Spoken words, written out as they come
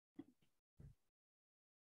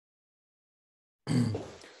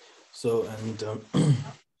So, and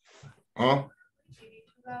Huh?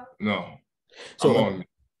 No. so, I'm on.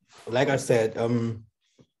 like I said,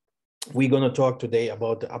 we're gonna talk today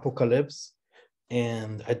about the apocalypse,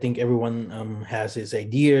 and I think everyone has his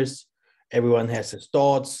ideas, everyone has his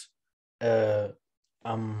thoughts. I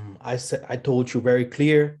told you very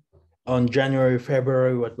clear on January,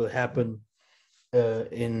 February what will happen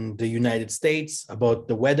in the United States about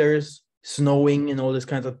the weathers, snowing, and all these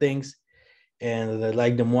kinds of things. And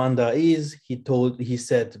like the Mwanda is, he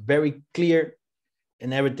said very clear,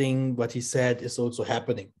 and everything what he said is also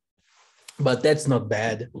happening. But that's not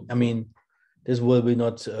bad. I mean, this will be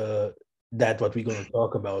not that what we're going to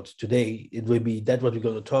talk about today. It will be that what we're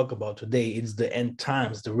going to talk about today. It's the end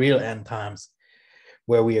times, the real end times,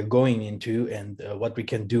 where we are going into, and what we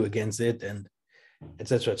can do against it, and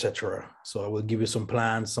etc. etc. So I will give you some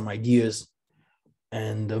plans, some ideas,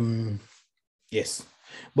 and yes.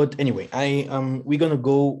 But anyway, we're gonna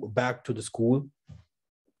go back to the school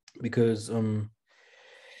because it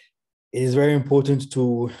is very important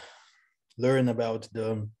to learn about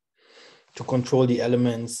to control the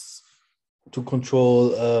elements, to control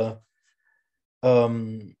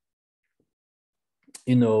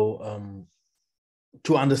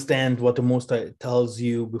to understand what the Most High tells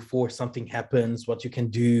you before something happens, what you can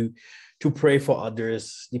do, to pray for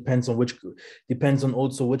others. Depends on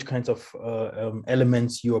also which kinds of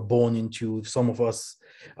elements you are born into. Some of us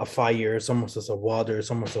are fire, some of us are water,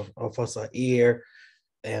 some of us are air,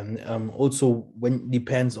 and also when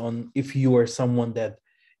depends on if you are someone that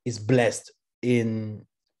is blessed in.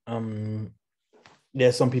 There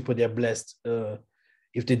are some people that are blessed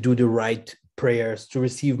if they do the right prayers to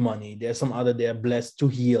receive money. There are some other they are blessed to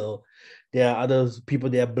heal. There are other people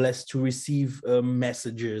they are blessed to receive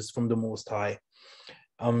messages from the Most High.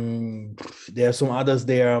 There are some others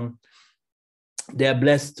they are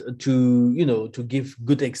blessed to give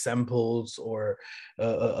good examples or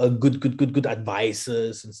good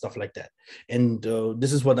advices and stuff like that. And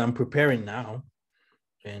this is what I'm preparing now.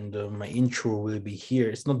 And my intro will be here.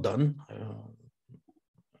 It's not done.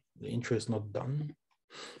 The intro is not done.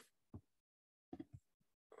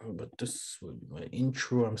 But this will be my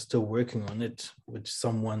intro. I'm still working on it with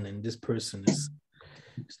someone, and this person it's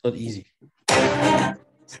not easy.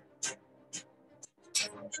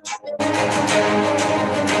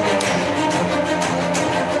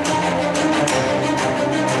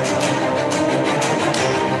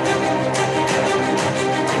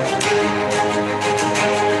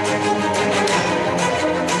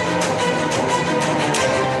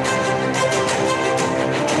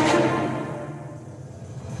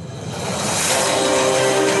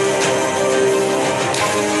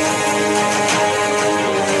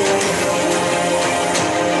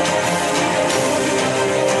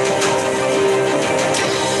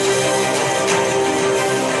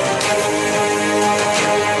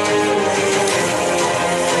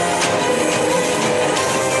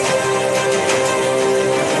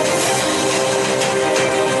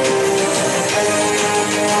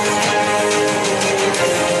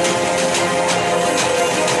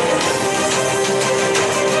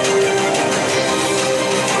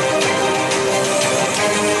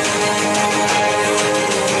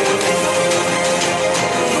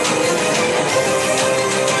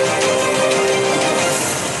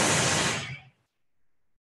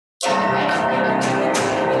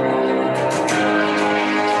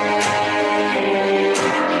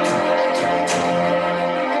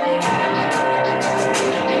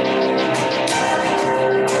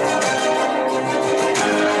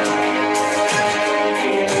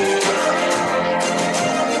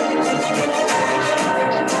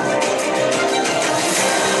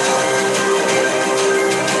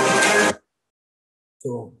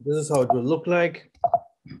 So this is how it will look like.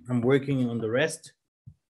 I'm working on the rest.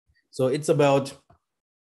 So it's about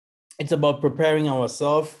preparing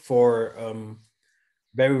ourselves for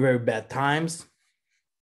very, very bad times,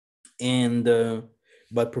 and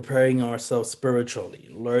but preparing ourselves spiritually,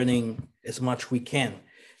 learning as much we can.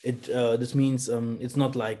 This means it's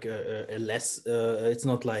not like it's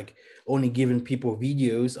not like only giving people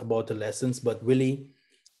videos about the lessons, but really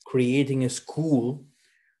creating a school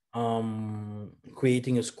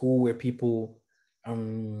where people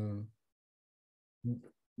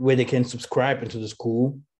where they can subscribe into the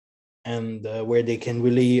school, and where they can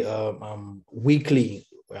really weekly,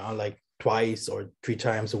 like twice or 3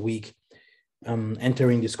 times a week,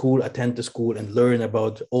 entering the school, attend the school, and learn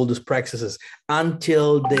about all these practices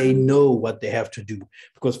until they know what they have to do.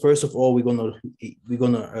 Because first of all, we're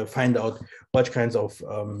gonna find out what kind of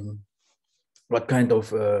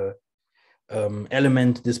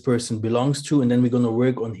element this person belongs to, and then we're gonna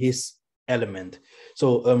work on his element.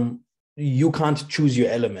 So you can't choose your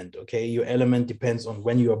element, okay? Your element depends on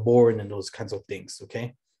when you are born and those kinds of things,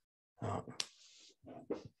 okay?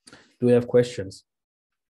 Do we have questions?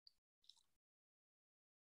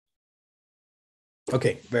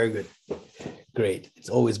 Okay, very good. Great. It's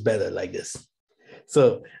always better like this.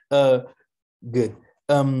 So good.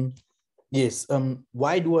 Yes,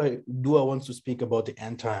 why do I want to speak about the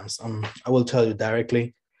end times? I will tell you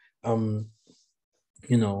directly. The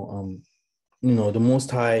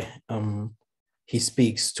Most High, he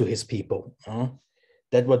speaks to his people.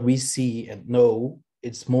 That what we see and know,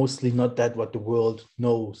 it's mostly not that what the world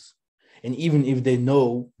knows. And even if they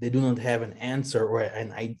know, they do not have an answer or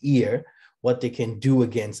an idea what they can do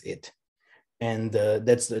against it. And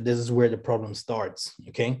this is where the problem starts,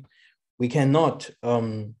 okay? We cannot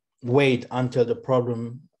wait until the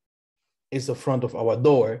problem is in front of our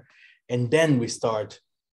door and then we start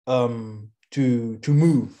to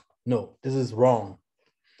move. No, this is wrong.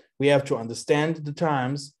 We have to understand the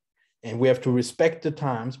times and we have to respect the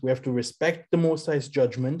times. We have to respect the Most High's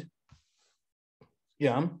judgment.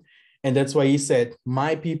 Yeah. And that's why he said,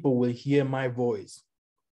 my people will hear my voice.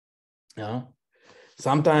 Yeah.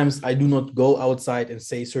 Sometimes I do not go outside and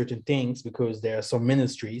say certain things because there are some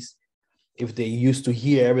ministries, if they used to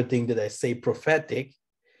hear everything that I say prophetic,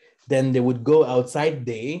 then they would go outside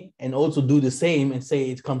there and also do the same and say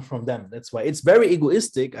it comes from them. That's why it's very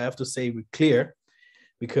egoistic, I have to say, we're clear,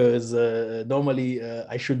 because normally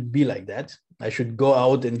I should be like that. I should go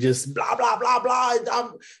out and just blah, blah, blah, blah.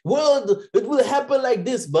 World, it will happen like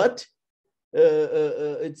this, but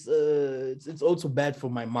it's also bad for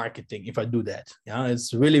my marketing if I do that. Yeah,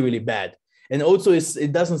 it's really, really bad. And also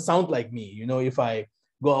it doesn't sound like me, if I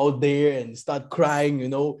go out there and start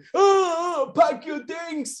crying, pack your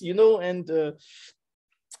things, and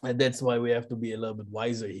that's why we have to be a little bit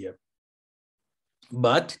wiser here.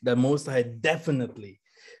 But the Most High definitely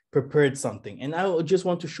prepared something. And I just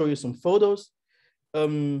want to show you some photos.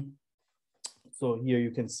 So here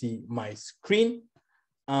you can see my screen.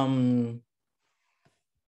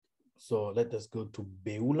 So let us go to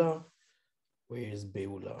Beulah. Where is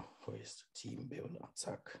Beulah? Where is the team Beulah?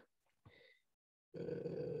 Zack.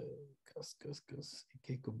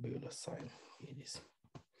 Beulah sign. Here it is.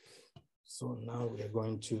 So now we are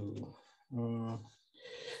going to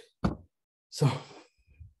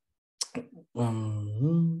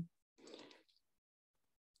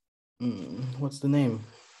what's the name?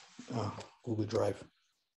 Google Drive.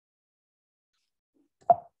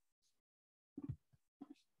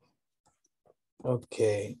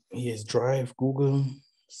 Okay, here's Drive, Google,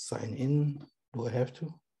 sign in. Do I have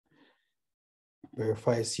to?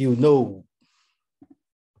 Verifies you. No.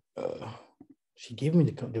 She gave me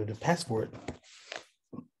the password.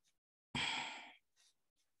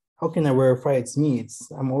 How can I verify it's me?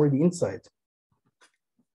 I'm already inside.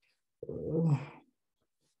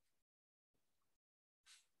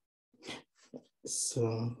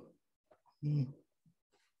 So.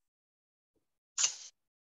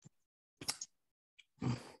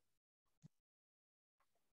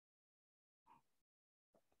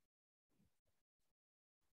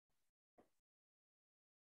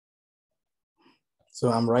 So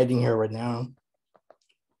I'm writing here right now.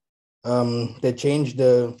 They changed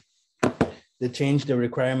the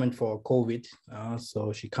requirement for COVID,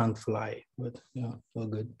 so she can't fly. But yeah, all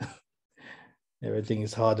good. Everything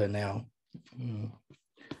is harder now.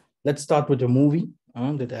 Let's start with the movie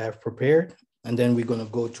that I have prepared, and then we're gonna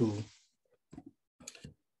go to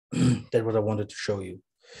that's what I wanted to show you.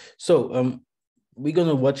 So we're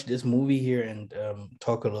gonna watch this movie here and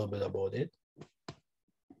talk a little bit about it.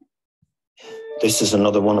 This is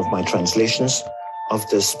another one of my translations of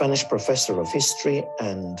the Spanish professor of history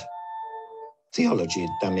and theology,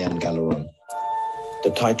 Damian Galeron. The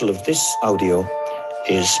title of this audio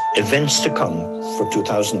is Events to Come for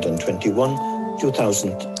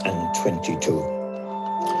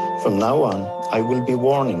 2021-2022. From now on, I will be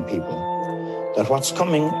warning people that what's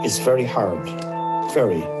coming is very hard,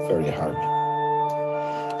 very, very hard.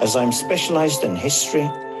 As I'm specialized in history,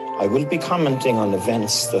 I will be commenting on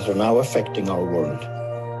events that are now affecting our world.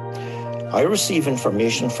 I receive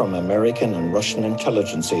information from American and Russian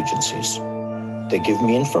intelligence agencies. They give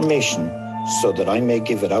me information so that I may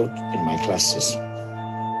give it out in my classes.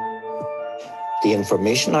 The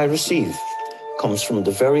information I receive comes from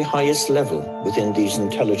the very highest level within these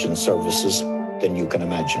intelligence services than you can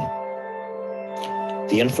imagine.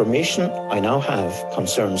 The information I now have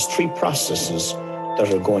concerns 3 processes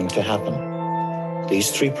that are going to happen.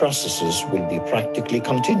 These 3 processes will be practically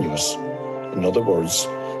continuous. In other words,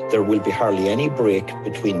 there will be hardly any break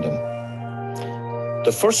between them.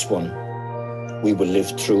 The first one we will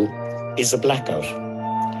live through is a blackout.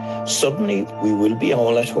 Suddenly, we will be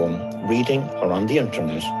all at home, reading or on the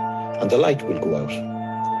internet, and the light will go out.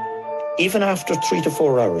 Even after 3 to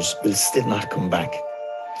 4 hours, will still not come back.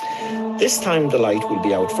 This time, the light will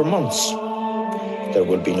be out for months. There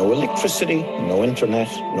will be no electricity, no internet,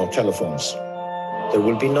 no telephones. There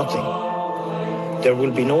will be nothing. There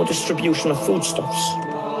will be no distribution of foodstuffs.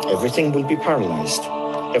 Everything will be paralyzed.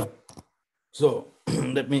 So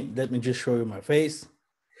let me just show you my face.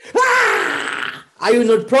 Ah! Are you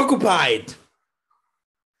not preoccupied?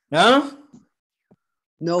 Huh?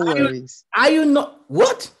 No worries. Are you not?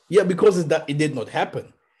 What? Yeah, because it did not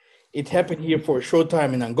happen. It happened here for a short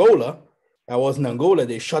time in Angola. I was in Angola.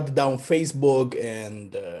 They shut down Facebook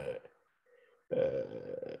and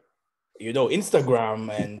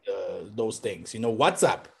Instagram and those things.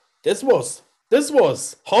 WhatsApp. This was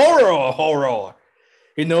horror.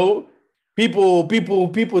 People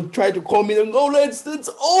try to call me and go, it's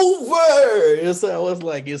over. So I was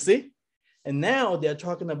like, you see, and now they're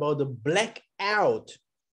talking about the blackout.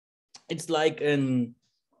 It's like an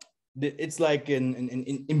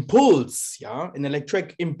impulse, yeah, an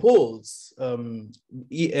electric impulse,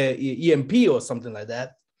 EMP or something like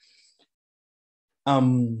that.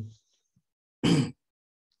 Brothers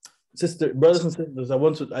and sisters, I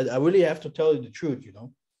really have to tell you the truth,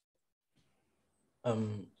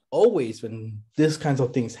 always when this kinds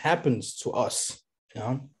of things happens to us,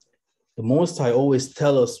 the Most High always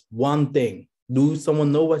tell us one thing. Do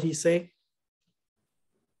someone know what he say?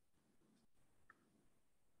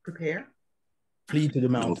 Prepare. Flee to the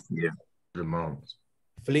mountains. Yeah, the mountains.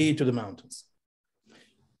 Flee to the mountains.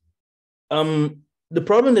 The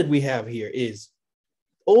problem that we have here is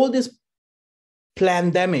all this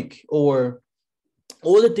pandemic or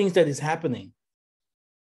all the things that is happening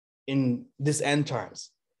in this end times.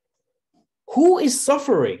 Who is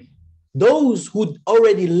suffering? Those who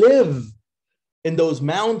already live in those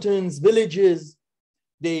mountains, villages.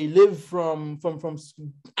 They live from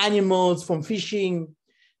animals, from fishing.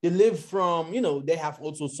 They live from, they have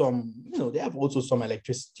also some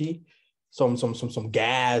electricity, some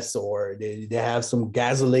gas, or they have some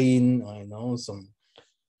gasoline,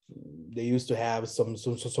 they used to have some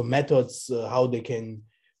methods how they can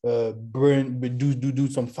do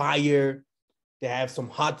some fire. They have some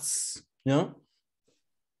huts,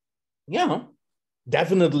 Yeah,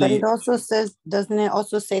 definitely. But it also says, doesn't it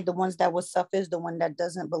also say the ones that will suffer is the one that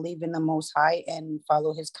doesn't believe in the Most High and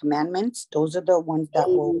follow his commandments? Those are the ones that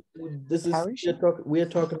will perish? We are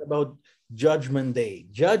talking about Judgment Day.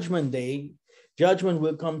 Judgment Day, judgment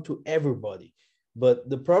will come to everybody. But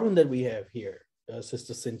the problem that we have here,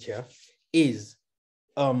 Sister Cynthia, is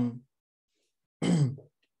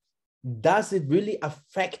does it really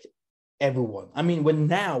affect everyone? I mean,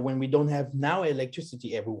 when we don't have now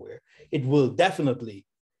electricity everywhere, it will definitely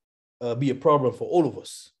be a problem for all of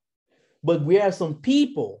us. But we have some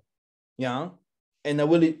people, and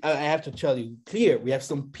I have to tell you clear, we have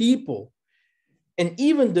some people, and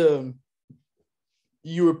even the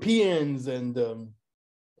Europeans and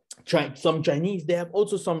some Chinese, they have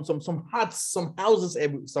also some huts, some houses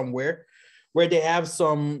somewhere where they have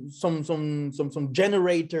some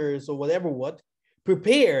generators or whatever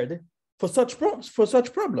prepared for such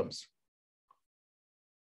problems.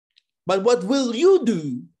 But what will you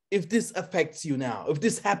do if this affects you now? If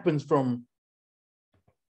this happens in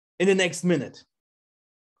the next minute?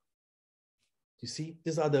 You see,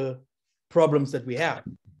 these are the problems that we have.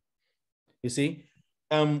 You see,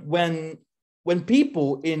 when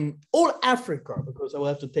people in all Africa, because I will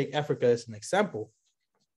have to take Africa as an example,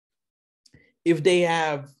 if they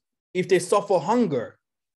suffer hunger,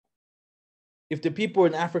 if the people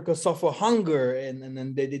in Africa suffer hunger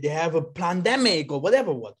and they have a pandemic or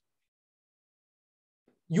whatever,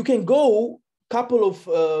 you can go a couple of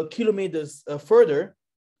kilometers further,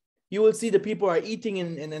 you will see the people are eating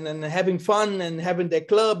and having fun and having their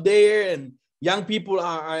club there, and young people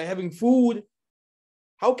are having food.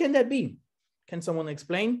 How can that be? Can someone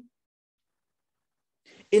explain?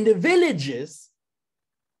 In the villages,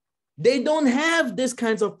 they don't have these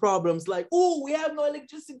kinds of problems like, oh, we have no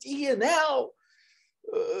electricity here now.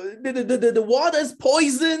 The water is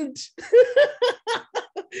poisoned.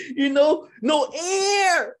 No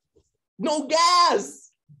air, no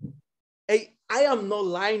gas. Hey, I am not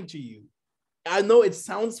lying to you. I know it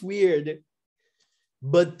sounds weird,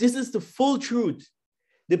 but this is the full truth.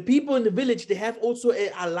 The people in the village, they have also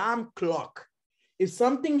an alarm clock. If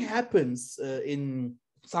something happens in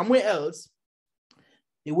somewhere else,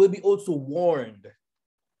 they will be also warned.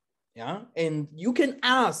 Yeah, and you can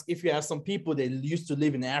ask if you have some people that used to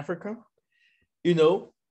live in Africa,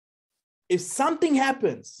 if something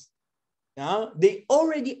happens, They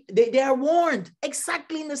are warned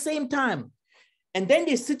exactly in the same time. And then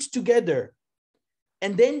they sit together.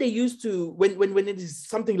 And then they used to, when it is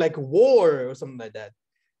something like a war or something like that,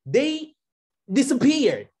 they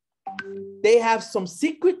disappeared. They have some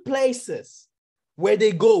secret places where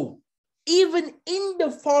they go. Even in the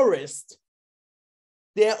forest,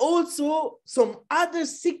 there are also some other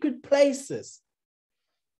secret places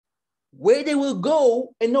where they will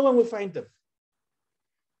go and no one will find them.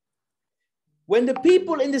 When the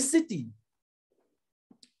people in the city,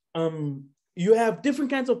 you have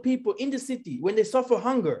different kinds of people in the city when they suffer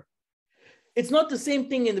hunger. It's not the same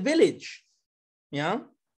thing in the village. Yeah,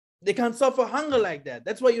 they can't suffer hunger like that.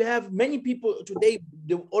 That's why you have many people today.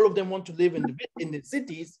 All of them want to live in the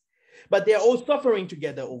cities, but they're all suffering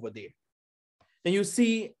together over there. And you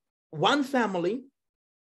see one family.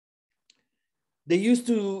 They used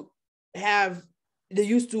to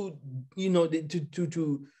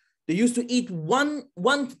eat one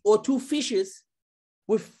or two fishes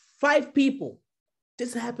with 5 people.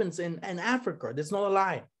 This happens in Africa. That's not a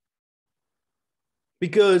lie.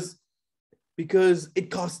 Because it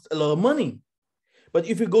costs a lot of money. But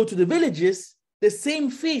if you go to the villages, the same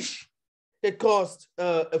fish that cost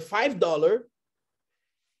 $5,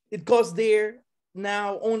 it costs there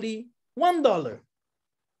now only $1.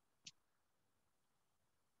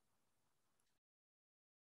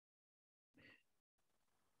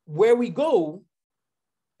 Where we go,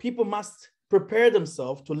 people must prepare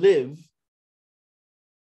themselves to live,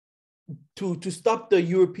 to stop the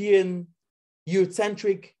European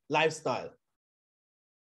Eurocentric lifestyle.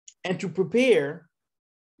 And to prepare,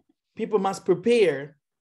 people must prepare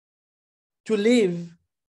to live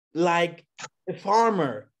like a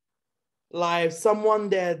farmer, like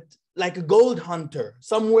someone like a gold hunter,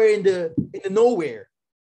 somewhere in the nowhere.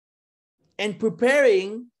 And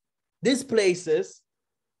preparing these places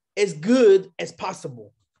as good as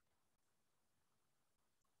possible.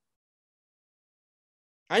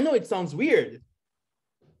 I know it sounds weird.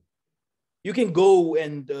 You can go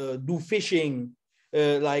and do fishing,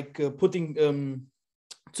 putting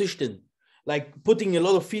züchten, like putting a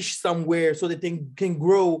lot of fish somewhere so that they can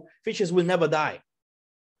grow. Fishes will never die.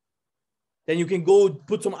 Then you can go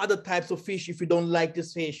put some other types of fish if you don't like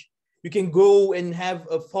this fish. You can go and have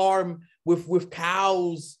a farm with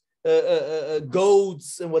cows,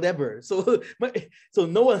 goats, and whatever. So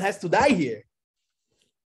no one has to die here.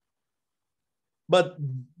 But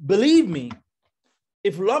believe me,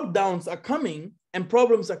 if lockdowns are coming and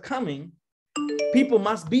problems are coming, people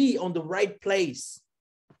must be on the right place.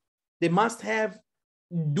 They must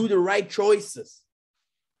do the right choices.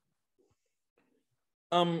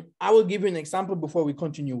 I will give you an example before we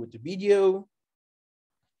continue with the video.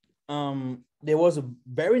 There was a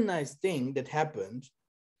very nice thing that happened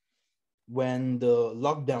when the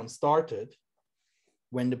lockdown started,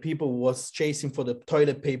 when the people was chasing for the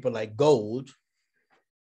toilet paper like gold.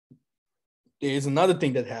 There is another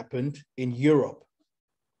thing that happened in Europe.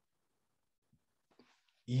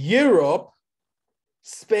 Europe,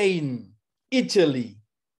 Spain, Italy,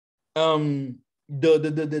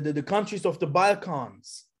 the countries of the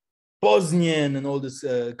Balkans, Bosnian and all these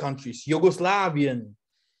countries, Yugoslavian.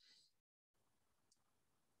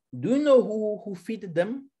 Do you know who feeded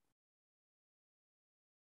them?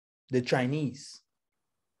 The Chinese.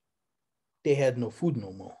 They had no food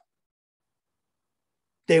no more.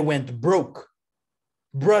 They went broke.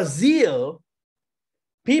 Brazil,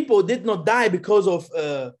 people did not die because of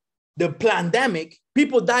the pandemic.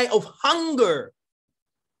 People die of hunger.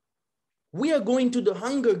 We are going to the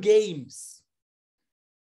Hunger Games.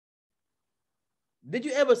 Did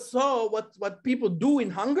you ever saw what people do in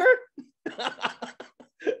hunger?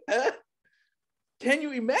 Can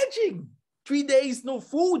you imagine? 3 days, no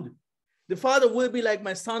food. The father will be like,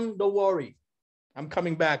 my son, don't worry. I'm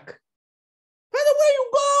coming back. Father, where you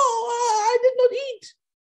go? I did not eat.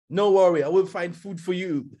 No worry, I will find food for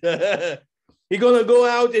you. He's gonna go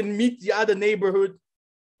out and meet the other neighborhood.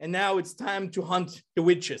 And now it's time to hunt the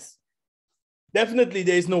witches. Definitely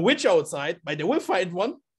there is no witch outside, but they will find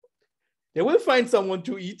one. They will find someone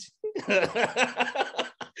to eat.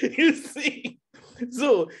 You see?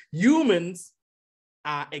 So humans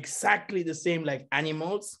are exactly the same like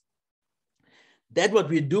animals. That what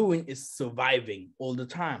we're doing is surviving all the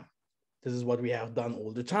time. This is what we have done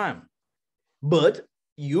all the time. But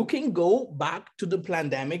you can go back to the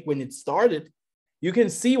pandemic when it started. You can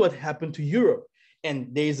see what happened to Europe.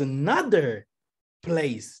 And there's another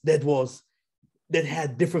place that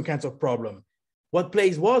had different kinds of problem. What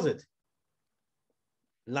place was it?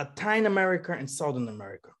 Latin America and Southern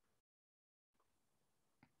America.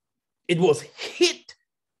 It was hit.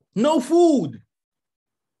 No food.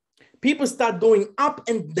 people start going up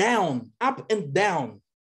and down, up and down.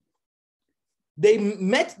 They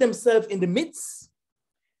met themselves in the midst,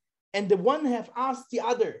 and the one have asked the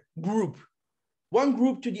other group, one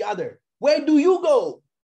group to the other, where do you go?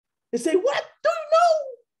 They say, what do you know?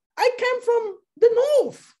 I came from the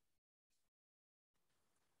north.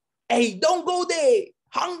 Hey, don't go there,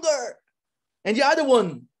 hunger. And the other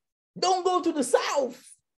one, don't go to the south.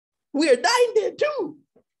 We are dying there too.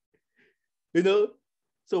 You know,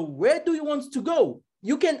 so where do you want to go?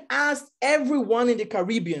 You can ask everyone in the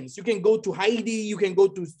Caribbeans. You can go to Haiti, you can go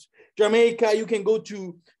to Jamaica, you can go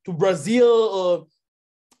to Brazil,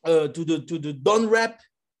 to the Donrep,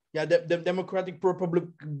 yeah, the Democratic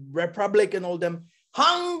Republic and all them.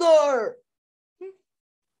 Hunger.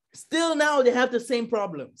 Still now they have the same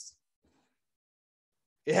problems.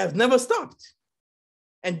 It has never stopped.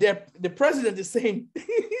 And the president is saying,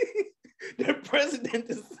 the president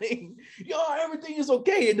is saying, yo, everything is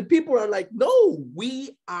okay. And the people are like, no,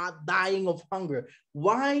 we are dying of hunger.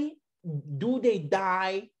 Why do they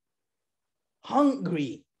die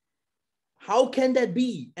hungry? How can that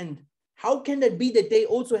be? And how can that be that they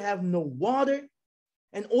also have no water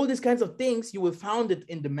and all these kinds of things? You will find it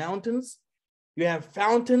in the mountains. You have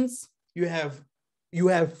fountains, you have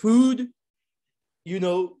food, you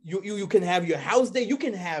know, you can have your house there, you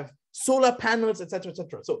can have solar panels, etc.,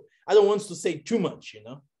 etc. So I don't want to say too much, you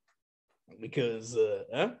know, because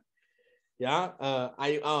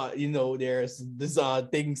you know, these are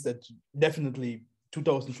things that definitely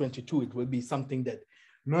 2022 it will be something that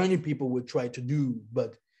many people will try to do,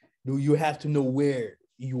 but you have to know where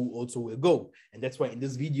you also will go. And that's why in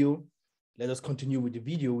this video, let us continue with the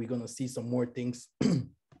video. We're going to see some more things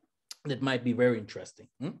that might be very interesting.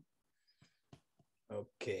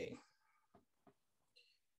 Okay.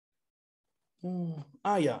 Yeah.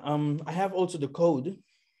 I have also the code.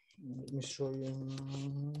 Let me show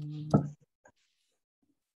you.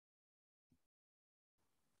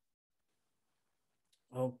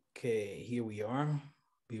 Okay, here we are.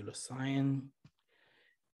 Beulah Science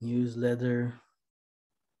newsletter.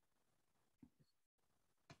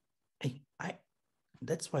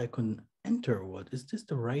 That's why I couldn't enter. What is this?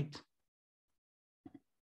 The right?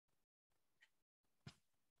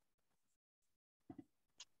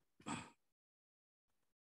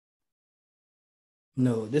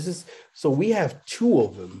 No, this is, so we have two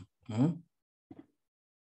of them.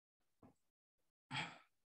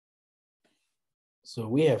 So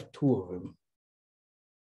we have two of them.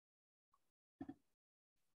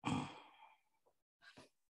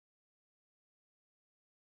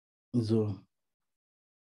 So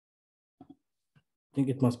I think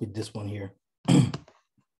it must be this one here.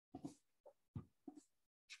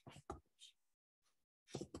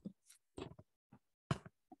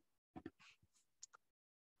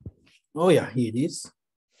 Oh yeah, here it is.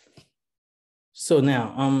 So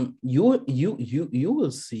now you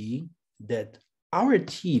will see that our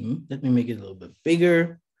team, let me make it a little bit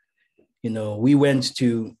bigger. You know, we went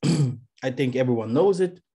to I think everyone knows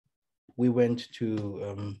it. We went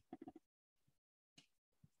to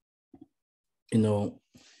you know,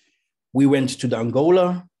 we went to the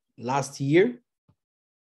Angola last year.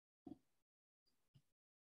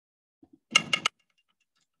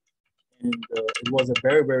 And it was a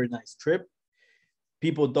very, very nice trip.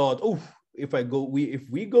 People thought, oh, if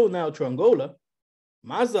we go now to Angola,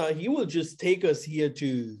 Massa, he will just take us here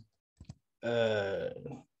to,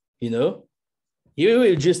 you know, he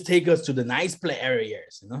will just take us to the nice play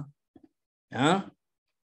areas, you know. Yeah,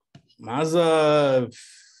 Massa,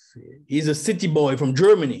 he's a city boy from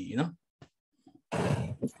Germany, you know.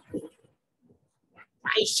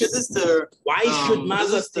 Why should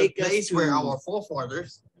Massa take us to where our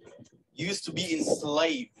forefathers used to be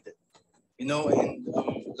enslaved, you know, and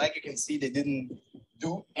like you can see, they didn't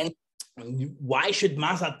do anything. Why should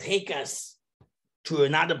Massa take us to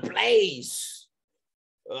another place?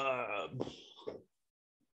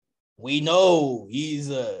 We know he's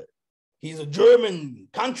a German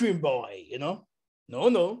country boy, you know.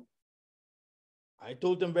 No. I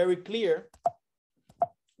told them very clear.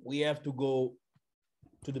 We have to go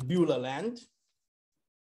to the Beulah land.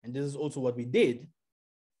 And this is also what we did.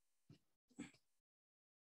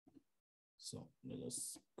 So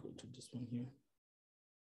let's go to this one here.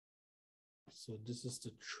 So this is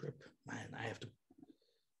the trip. Man, I have to,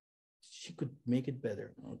 she could make it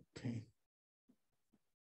better. Okay.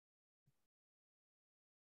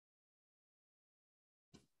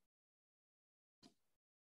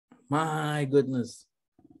 My goodness.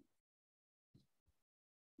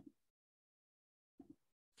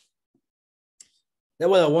 That's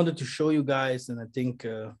what I wanted to show you guys. And I think,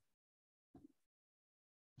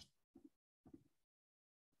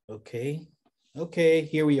 Okay. Okay,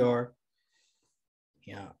 here we are.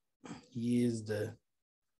 Yeah, here's the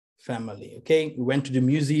family. Okay, we went to the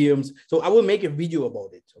museums. So I will make a video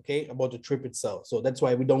about it, okay, about the trip itself. So that's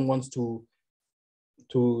why we don't want to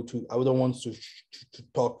I don't want to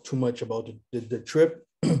talk too much about the trip.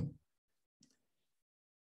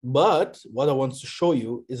 But what I want to show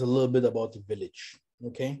you is a little bit about the village,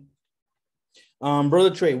 okay? Brother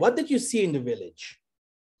Trey, what did you see in the village?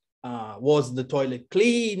 Was the toilet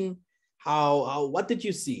clean? What did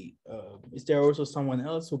you see? Is there also someone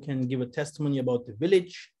else who can give a testimony about the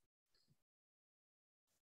village?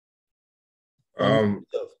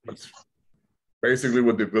 Basically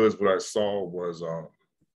what the village, what I saw was,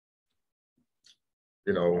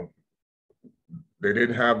 you know, they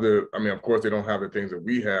didn't have the, I mean, of course they don't have the things that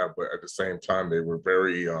we have, but at the same time, they were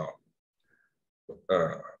very, as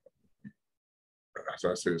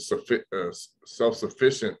I say,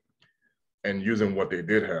 self-sufficient and using what they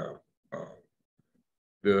did have.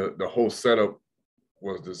 The whole setup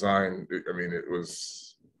was designed, I mean, it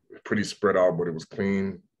was pretty spread out, but it was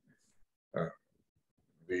clean.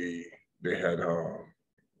 They had,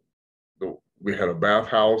 we had a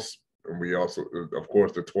bathhouse, and we also, of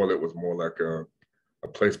course, the toilet was more like a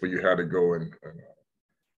place where you had to go and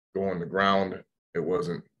go on the ground. It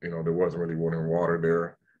wasn't, you know, there wasn't really running water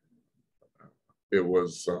there. It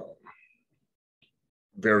was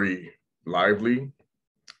very lively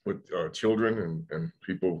with children and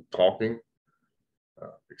people talking,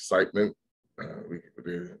 excitement.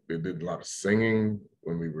 They did a lot of singing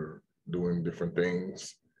when we were doing different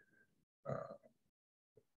things.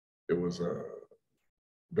 It was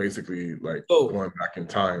basically like going back in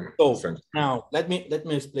time. So now let me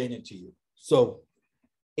explain it to you. So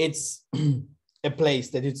it's a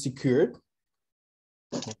place that is secured.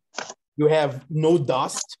 You have no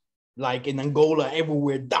dust, like in Angola,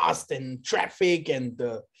 everywhere dust and traffic and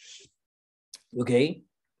okay.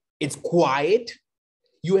 It's quiet.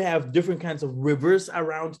 You have different kinds of rivers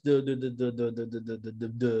around the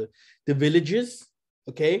villages,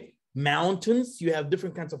 okay? Mountains, you have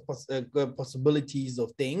different kinds of possibilities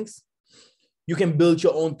of things. You can build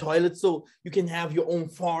your own toilet, so you can have your own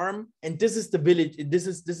farm. And this is the village. This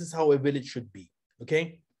is how a village should be,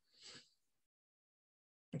 okay?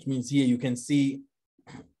 Which means here you can see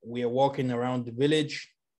we are walking around the village.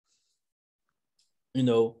 You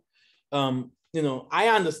know, I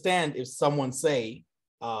understand if someone say,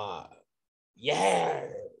 yeah,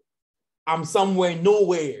 I'm somewhere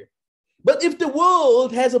nowhere. But if the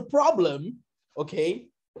world has a problem, okay,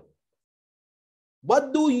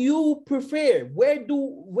 what do you prefer? Where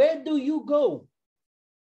do you go?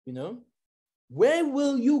 You know, where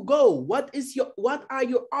will you go? What are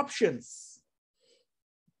your options?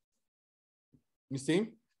 You see?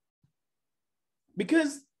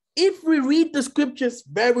 Because if we read the scriptures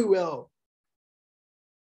very well,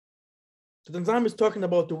 Tanzania is talking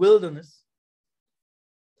about the wilderness.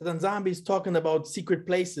 Tanzania is talking about secret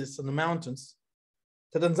places on the mountains.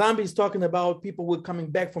 Tanzania is talking about people who are coming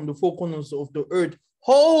back from the four corners of the earth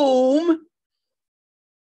home.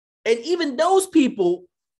 And even those people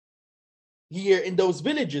here in those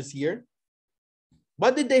villages here,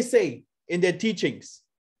 what did they say in their teachings?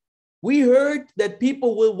 We heard that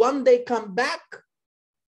people will one day come back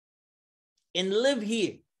and live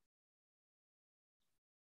here.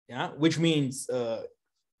 Yeah, which means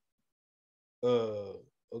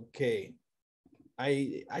okay.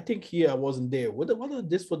 I think here I wasn't there. What are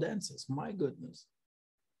this for dances? My goodness.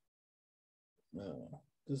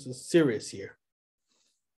 This is serious here.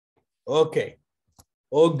 Okay.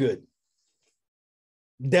 All good.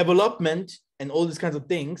 Development and all these kinds of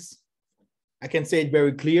things. I can say it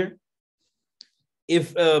very clear.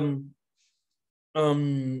 If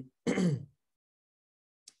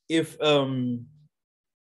if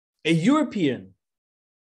a European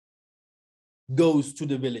goes to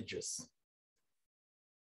the villages,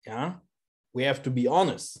 yeah, we have to be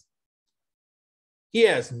honest. He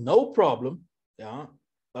has no problem, yeah,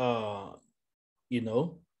 you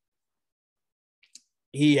know,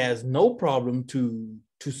 he has no problem to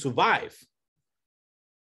survive.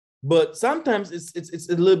 But sometimes it's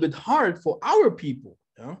a little bit hard for our people,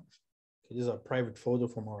 yeah. This is a private photo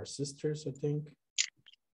from our sisters, I think.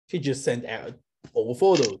 She just sent out all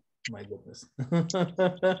photos. My goodness.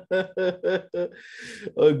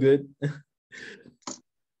 Oh, good.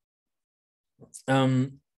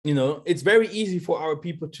 You know, it's very easy for our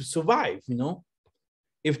people to survive, you know,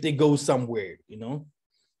 if they go somewhere, you know.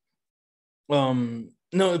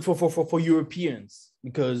 No, for Europeans,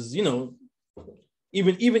 because, you know,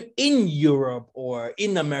 even in Europe or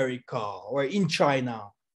in America or in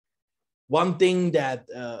China, one thing that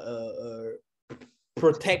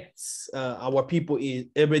protects our people is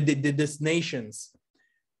these nations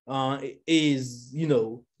is, you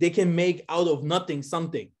know, they can make out of nothing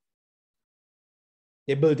something.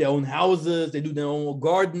 They build their own houses, they do their own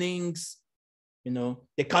gardenings, you know,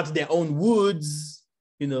 they cut their own woods,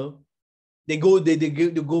 you know, they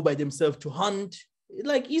go by themselves to hunt,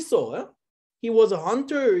 like Esau. Huh? He was a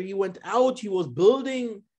hunter, he went out, he was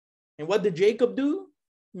building, and what did Jacob do?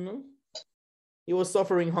 You know, he was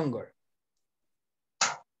suffering hunger.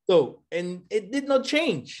 So, and it did not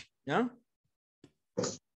change, yeah.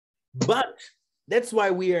 But that's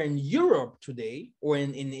why we are in Europe today, or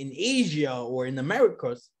in Asia, or in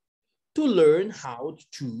Americas, to learn how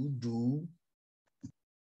to do,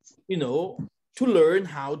 you know, to learn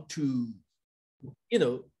how to, you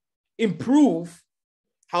know, improve,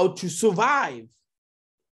 how to survive.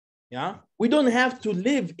 Yeah, we don't have to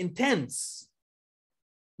live in tents.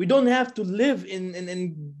 We don't have to live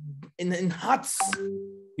in huts,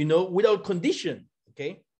 you know, without condition.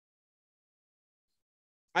 Okay.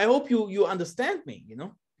 I hope you understand me, you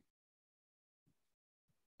know.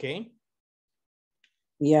 Okay.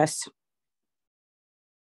 Yes.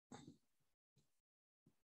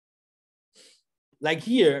 Like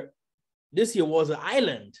here, this here was an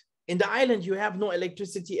island. In the island, you have no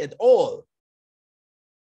electricity at all.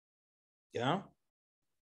 Yeah.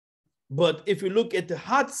 But if you look at the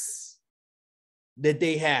huts that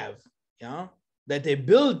they have, yeah, that they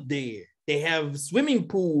built there, they have swimming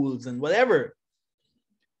pools and whatever.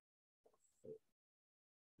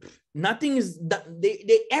 Nothing is that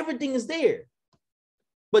everything is there.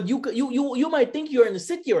 But you might think you're in a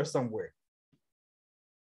city or somewhere.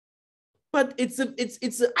 But it's an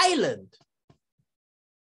island.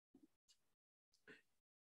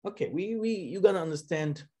 Okay, you're gonna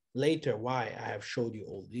understand later why I have showed you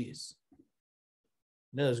all these.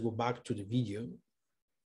 Let us go back to the video.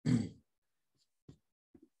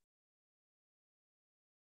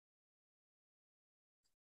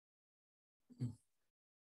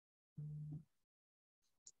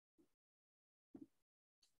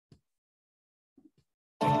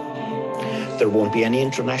 There won't be any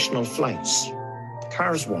international flights.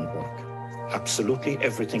 Cars won't work. Absolutely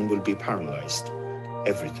everything will be paralyzed.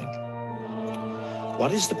 Everything.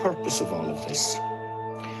 What is the purpose of all of this?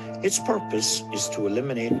 Its purpose is to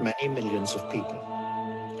eliminate many millions of people.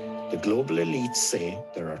 The global elites say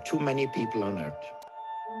there are too many people on Earth.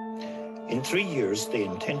 In 3 years, they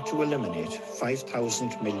intend to eliminate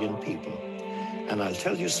 5,000 million people. And I'll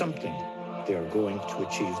tell you something, they are going to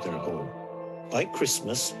achieve their goal. By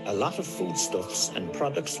Christmas, a lot of foodstuffs and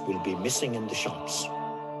products will be missing in the shops.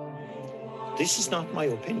 This is not my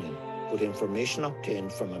opinion, but information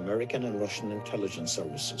obtained from American and Russian intelligence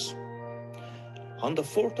services. On the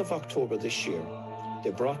 4th of October this year,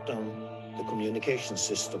 they brought down the communication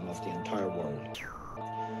system of the entire world.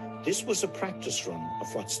 This was a practice run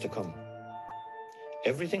of what's to come.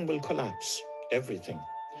 Everything will collapse, everything.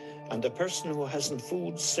 And the person who hasn't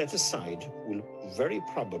food set aside will very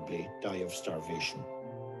probably die of starvation.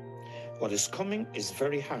 What is coming is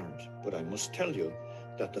very hard, but I must tell you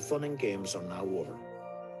that the fun and games are now over.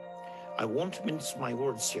 I won't mince my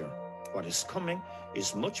words here. What is coming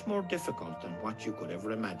is much more difficult than what you could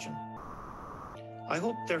ever imagine. I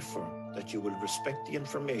hope, therefore, that you will respect the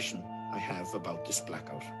information I have about this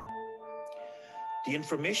blackout. The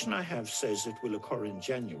information I have says it will occur in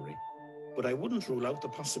January, but I wouldn't rule out the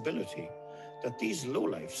possibility that these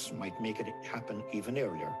lowlifes might make it happen even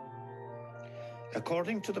earlier.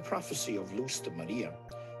 According to the prophecy of Luz de Maria,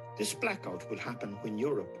 this blackout will happen when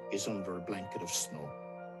Europe is under a blanket of snow.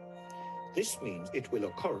 This means it will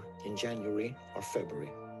occur in January or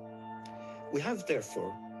February. We have,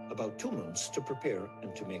 therefore, about 2 months to prepare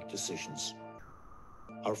and to make decisions.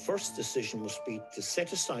 Our first decision must be to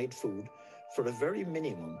set aside food for a very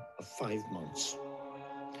minimum of 5 months.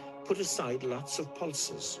 Put aside lots of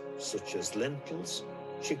pulses, such as lentils,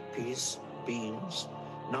 chickpeas, beans,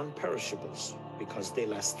 non-perishables, because they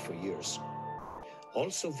last for years.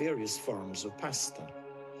 Also various forms of pasta.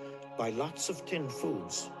 Buy lots of tinned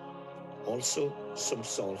foods. Also some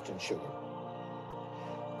salt and sugar.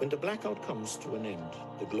 When the blackout comes to an end,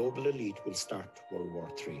 the global elite will start World War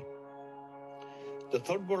III. The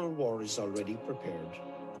Third World War is already prepared.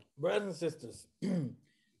 Brothers and sisters,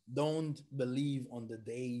 don't believe on the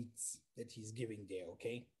dates that he's giving there,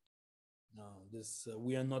 okay?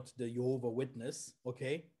 We are not the Jehovah Witness,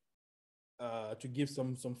 okay? To give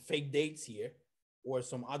some fake dates here, or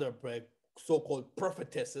some other so-called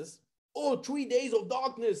prophetesses. Oh, 3 days of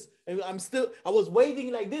darkness, and I was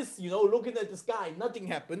waiting like this, you know, looking at the sky, nothing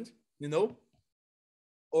happened, you know?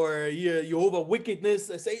 Or Jehovah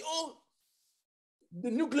wickedness, I say, oh,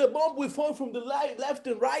 the nuclear bomb will fall from the left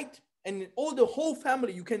and right, and all the whole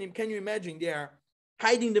family, can you imagine, they are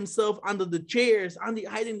hiding themselves under the chairs,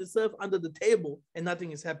 hiding themselves under the table, and nothing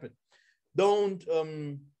has happened.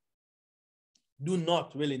 Do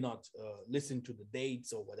not listen to the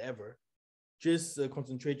dates or whatever. Just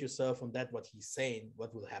concentrate yourself on that, what he's saying,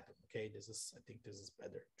 what will happen. Okay, I think this is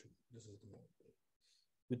better. This is more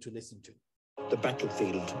good to listen to. The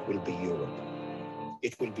battlefield will be Europe.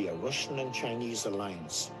 It will be a Russian and Chinese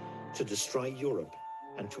alliance to destroy Europe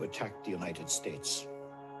and to attack the United States.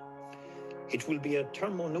 It will be a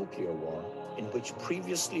thermonuclear war in which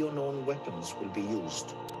previously unknown weapons will be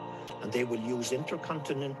used, and they will use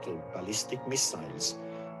intercontinental ballistic missiles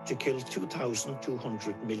to kill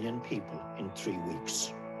 2,200 million people in 3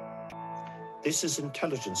 weeks. This is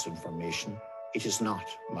intelligence information. It is not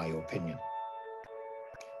my opinion.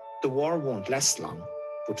 The war won't last long,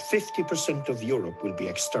 but 50% of Europe will be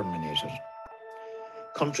exterminated.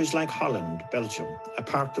 Countries like Holland, Belgium, a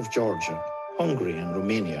part of Georgia, Hungary and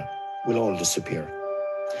Romania will all disappear.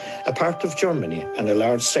 A part of Germany and a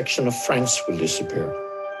large section of France will disappear.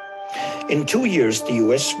 In 2 years, the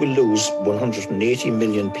US will lose 180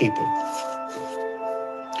 million people.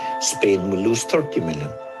 Spain will lose 30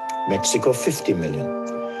 million. Mexico, 50 million.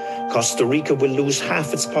 Costa Rica will lose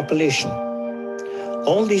half its population.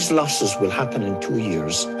 All these losses will happen in 2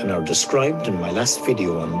 years and are described in my last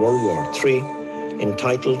video on World War III,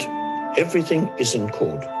 entitled, Everything is in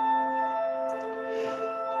Code.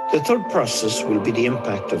 The third process will be the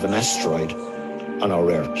impact of an asteroid on our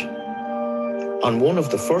Earth on one of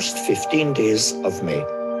the first 15 days of May.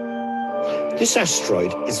 This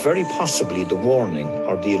asteroid is very possibly the warning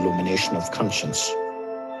or the illumination of conscience.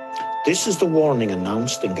 This is the warning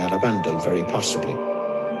announced in Garabandal, very possibly.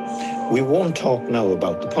 We won't talk now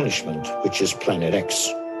about the punishment, which is Planet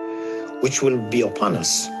X, which will be upon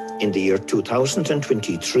us in the year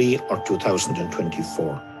 2023 or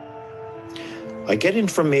 2024. I get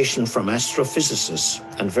information from astrophysicists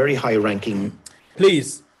and very high-ranking...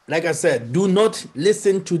 Please, like I said, do not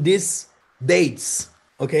listen to these dates,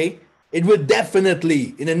 okay? It will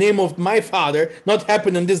definitely, in the name of my father, not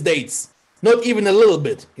happen on these dates. Not even a little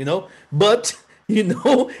bit, you know? But...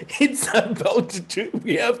 it's about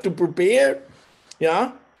we have to prepare.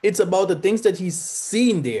 Yeah, it's about the things that he's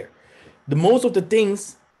seeing there. The most of the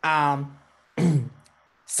things are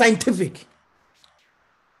scientific.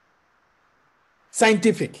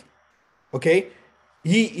 Okay,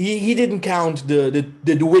 he didn't count the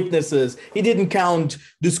witnesses. He didn't count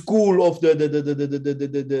the school of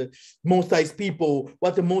the Most High's people.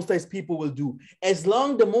 What the Most High's people will do, as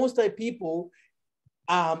long the Most High people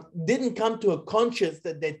didn't come to a conscience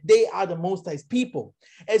that they are the Most High's people.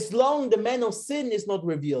 As long the man of sin is not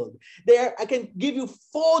revealed, I can give you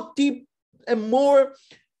 40 and more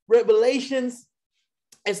revelations.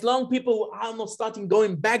 As long people are not starting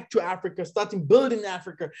going back to Africa, starting building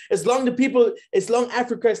Africa, as long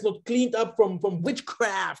Africa is not cleaned up from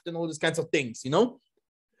witchcraft and all these kinds of things, He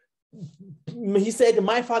said, in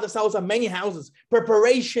my father's house are many houses,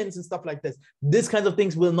 preparations and stuff like this. These kinds of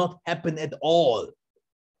things will not happen at all.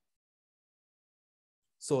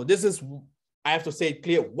 So this is, I have to say it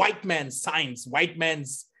clear, white man's science, white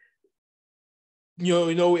man's,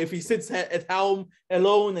 if he sits at home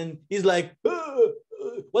alone and he's like,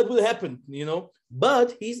 what will happen,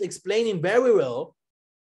 But he's explaining very well,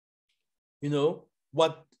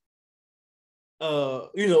 what,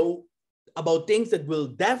 about things that will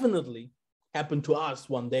definitely happen to us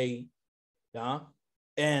one day, yeah,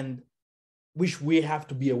 and which we have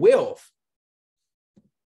to be aware of.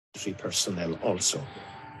 Personnel also.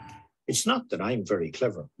 It's not that I'm very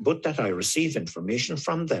clever, but that I receive information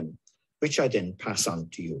from them, which I then pass on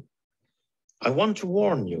to you. I want to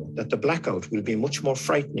warn you that the blackout will be much more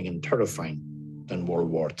frightening and terrifying than World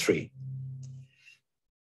War III.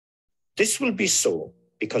 This will be so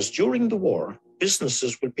because during the war,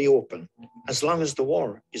 businesses will be open as long as the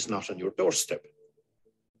war is not on your doorstep.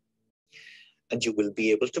 And you will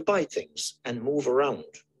be able to buy things and move around,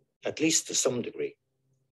 at least to some degree.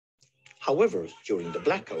 However, during the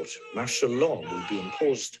blackout, martial law will be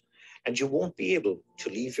imposed and you won't be able to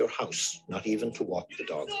leave your house, not even to walk the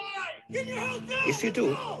dog. If you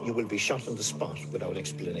do, you will be shot on the spot without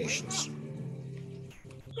explanations.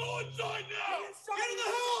 Go inside now! Get in the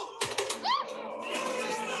house!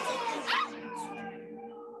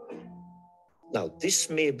 Now, this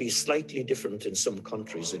may be slightly different in some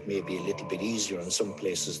countries. It may be a little bit easier in some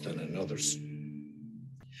places than in others.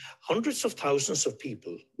 Hundreds of thousands of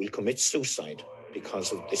people will commit suicide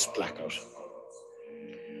because of this blackout.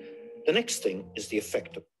 The next thing is the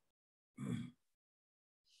effect of...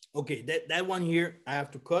 Okay, that one here, I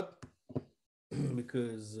have to cut.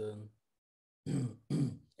 because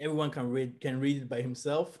everyone can read it by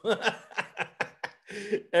himself.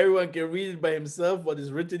 Everyone can read it by himself, what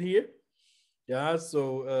is written here. Yeah,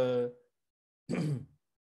 so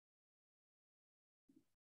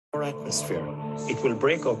our atmosphere, it will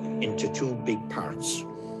break up into two big parts.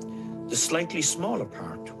 The slightly smaller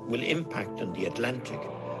part will impact on the Atlantic,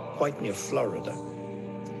 quite near Florida.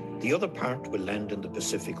 The other part will land in the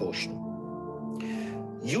Pacific Ocean.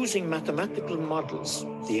 Using mathematical models,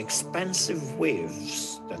 the expansive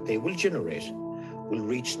waves that they will generate will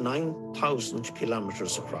reach 9,000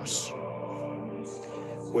 kilometers across.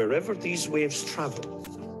 Wherever these waves travel,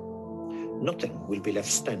 nothing will be left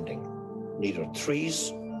standing, neither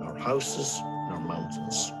trees, nor houses, nor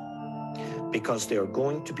mountains, because there are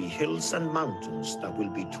going to be hills and mountains that will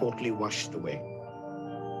be totally washed away.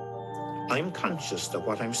 I'm conscious that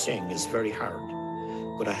what I'm saying is very hard,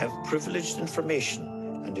 but I have privileged information,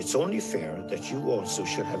 and it's only fair that you also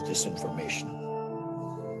should have this information.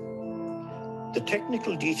 The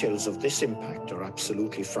technical details of this impact are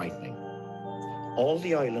absolutely frightening. All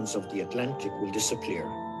the islands of the Atlantic will disappear,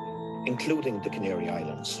 including the Canary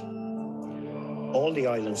Islands. All the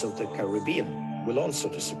islands of the Caribbean will also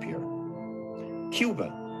disappear.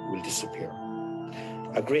 Cuba will disappear.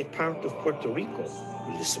 A great part of Puerto Rico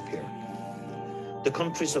will disappear. The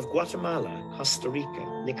countries of Guatemala, Costa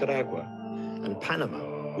Rica, Nicaragua, and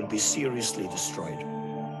Panama will be seriously destroyed.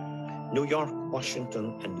 New York,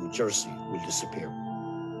 Washington, and New Jersey will disappear.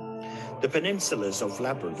 The peninsulas of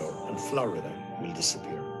Labrador and Florida will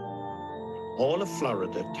disappear. All of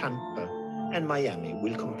Florida, Tampa, and Miami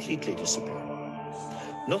will completely disappear.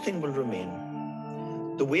 Nothing will remain.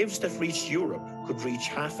 The waves that reach Europe could reach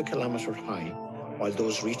 0.5 kilometer high, while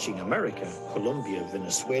those reaching America, Colombia,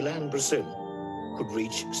 Venezuela, and Brazil could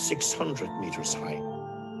reach 600 meters high.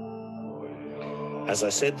 As I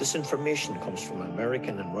said, this information comes from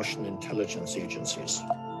American and Russian intelligence agencies.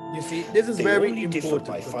 you see, this is very important,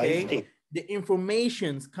 by okay? The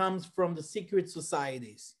information comes from the secret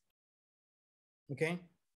societies, okay?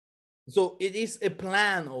 So it is a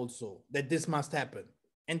plan also that this must happen.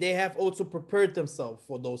 And they have also prepared themselves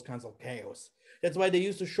for those kinds of chaos. That's why they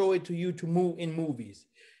used to show it to you to move in movies.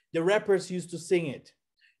 The rappers used to sing it.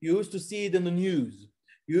 You used to see it in the news.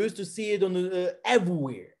 You used to see it on the,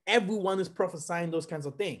 everywhere. Everyone is prophesying those kinds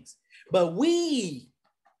of things. But we,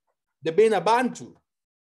 the Bena Bantu,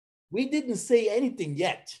 we didn't say anything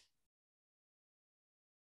yet.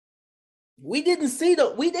 We didn't say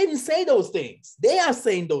those things. They are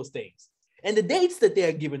saying those things. And the dates that they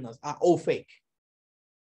are giving us are all fake.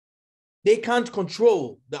 They can't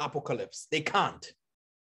control the apocalypse. They can't.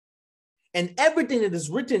 And everything that is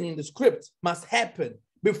written in the script must happen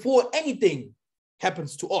before anything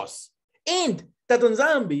happens to us. And Tatan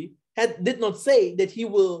Zambi did not say that he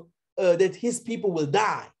will, that his people will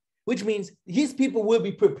die, which means his people will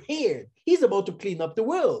be prepared. He's about to clean up the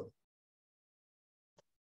world.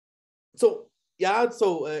 So, yeah,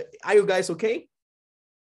 so are you guys okay?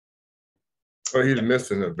 Oh, he's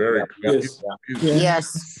missing a very yes.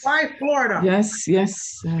 Yes. Why Florida? Yes,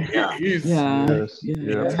 yes. He's Yes.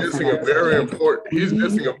 missing a very important. He's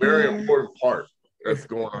missing a very important part that's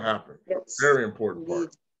going to happen. Very important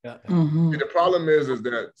part. Yeah. Mhm. See,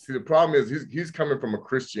 the problem is he's coming from a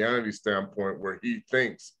Christianity standpoint where he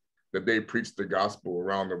thinks that they preach the gospel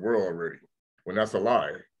around the world already, when that's a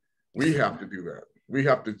lie. We have to do that. We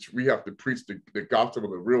have to preach the gospel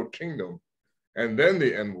of the real kingdom, and then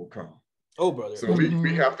the end will come. Oh, brother. So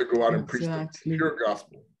we have to go out and preach the pure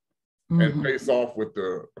gospel and face off with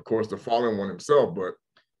of course, the fallen one himself. But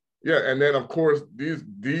yeah, and then of course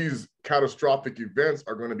these catastrophic events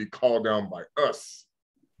are going to be called down by us.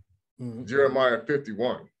 Mm-hmm. Jeremiah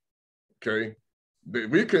 51. Okay,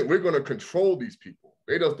 we're going to control these people.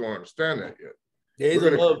 They just don't understand that yet. We're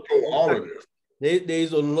going to control all of this.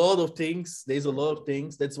 There's a lot of things. There's a lot of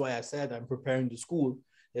things. That's why I said I'm preparing the school.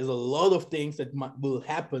 There's a lot of things that will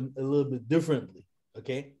happen a little bit differently.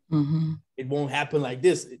 Okay, It won't happen like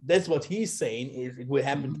this. That's what he's saying. Is it will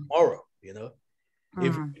happen tomorrow? You know,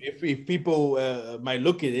 if people might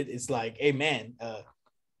look at it, it's like, hey man,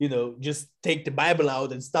 you know, just take the Bible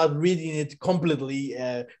out and start reading it completely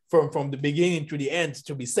from the beginning to the end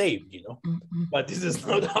to be saved. You know, but this is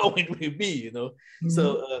not how it will be. You know,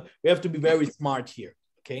 so we have to be very smart here.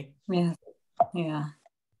 Okay. Yeah. Yeah.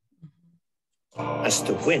 As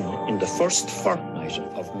to when in the first fortnight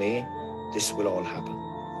of May, this will all happen.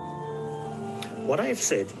 What I have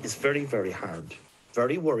said is very, very hard,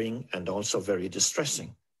 very worrying, and also very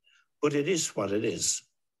distressing, but it is what it is.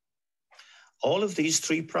 All of these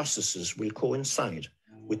three processes will coincide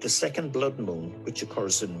with the second blood moon, which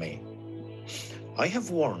occurs in May. I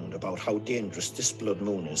have warned about how dangerous this blood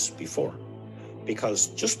moon is before, because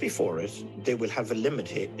just before it, they will have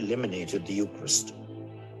eliminated the Eucharist.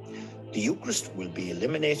 The Eucharist will be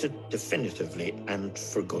eliminated definitively and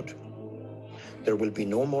for good. There will be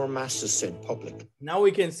no more masses said publicly. Now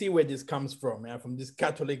we can see where this comes from, yeah, from this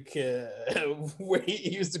Catholic where he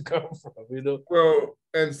used to come from, you know. Well,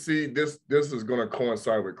 and see, this is going to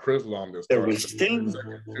coincide with Chrislam. There will still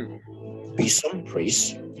be some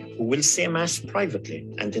priests who will say mass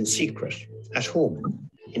privately and in secret, at home,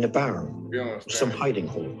 in a barn, some hiding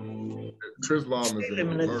hole. Chrislam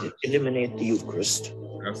is eliminate the Eucharist.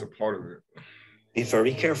 That's a part of it. Be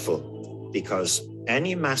very careful, because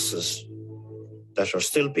any masses that are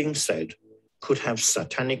still being said could have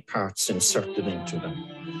satanic parts inserted into them.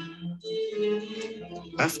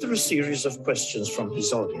 After a series of questions from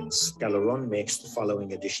his audience, Galeron makes the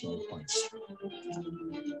following additional points.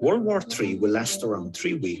 World War III will last around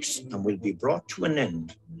 3 weeks and will be brought to an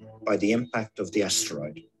end by the impact of the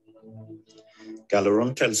asteroid.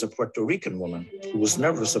 Galeron tells a Puerto Rican woman who was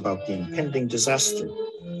nervous about the impending disaster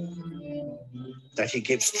that he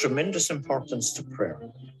gives tremendous importance to prayer.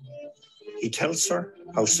 He tells her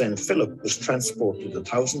how St. Philip was transported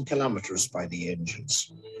 1,000 kilometers by the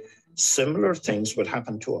angels. Similar things will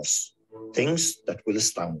happen to us, things that will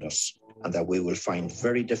astound us and that we will find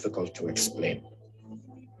very difficult to explain.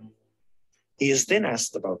 He is then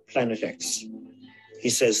asked about Planet X. He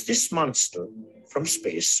says this monster from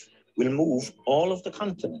space will move all of the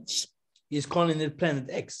continents. He's calling it Planet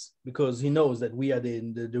X because he knows that we are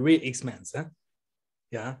the real X-Men, huh?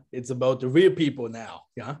 Yeah, it's about the real people now,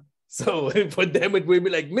 yeah? So for them, it will be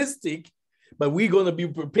like mystic, but we're going to be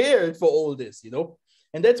prepared for all this, you know?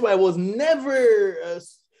 And that's why I was never, I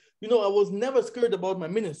was never scared about my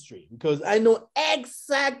ministry, because I know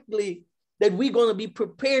exactly that we're going to be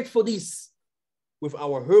prepared for this with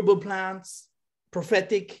our herbal plants,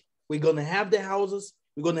 prophetic. We're going to have the houses.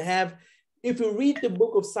 We're going to have, if you read the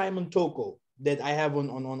book of Simon Toko that I have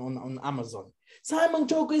on Amazon, Simon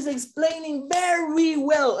Toko is explaining very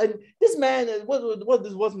well. And this man, what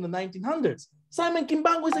this was in the 1900s, Simon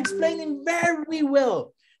Kimbangu is explaining very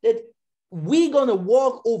well that we're going to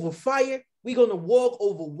walk over fire. We're going to walk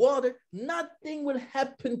over water. Nothing will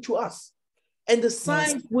happen to us. And the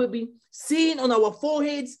signs will be seen on our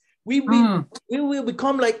foreheads. We will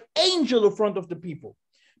become like angels in front of the people.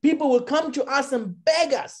 People will come to us and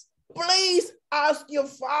beg us, please ask your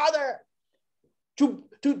father to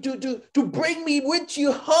bring me with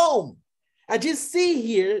you home. I just see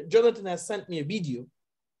here, Jonathan has sent me a video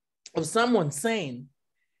of someone saying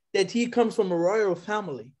that he comes from a royal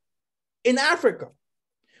family in Africa,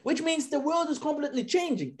 which means the world is completely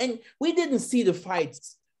changing. And we didn't see the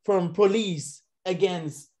fights from police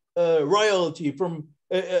against royalty, from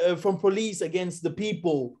police against the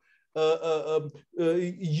people, the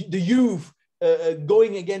youth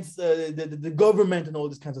going against the government and all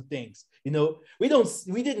these kinds of things. You know, we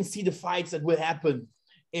didn't see the fights that will happen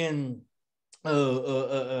in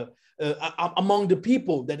among the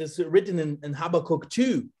people that is written in Habakkuk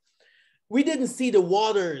 2. We didn't see the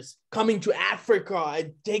waters coming to Africa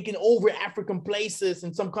and taking over African places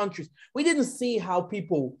in some countries. We didn't see how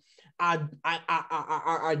people are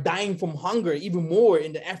dying from hunger even more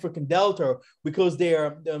in the African Delta, because they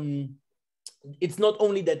are. It's not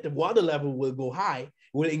only that the water level will go high,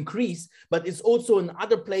 will increase, but it's also in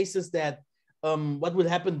other places that what will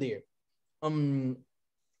happen there?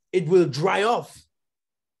 It will dry off.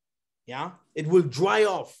 Yeah, it will dry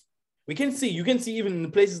off. You can see even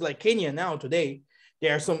in places like Kenya now today,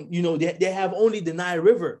 there are some, they have only the Nile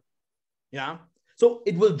River. Yeah. So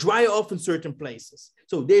it will dry off in certain places.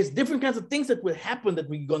 So there's different kinds of things that will happen that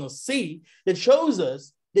we're going to see that shows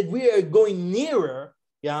us that we are going nearer,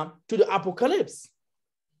 to the apocalypse.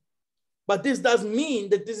 But this doesn't mean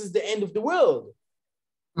that this is the end of the world.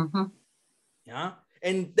 Mm-hmm. Yeah.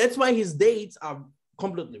 And that's why his dates are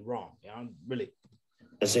completely wrong. Yeah, really.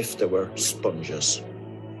 As if they were sponges.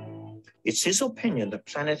 It's his opinion that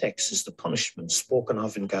Planet X is the punishment spoken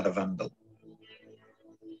of in Garavandal.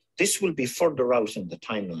 This will be further out in the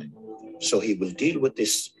timeline, so he will deal with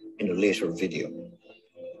this in a later video.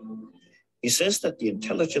 He says that the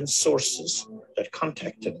intelligence sources that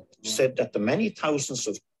contacted him said that the many thousands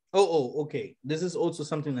of... Okay. This is also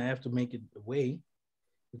something I have to make it away,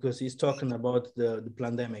 because he's talking about the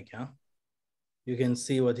pandemic, huh? You can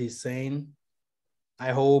see what he's saying.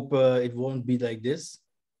 I hope it won't be like this.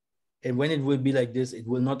 And when it will be like this, it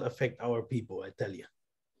will not affect our people, I tell you.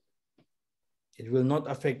 It will not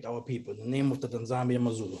affect our people. In the name of the Tanzania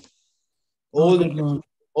Mazulu.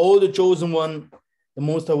 All the chosen one, the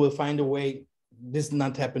Most High will find a way this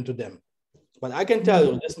not happen to them. But I can tell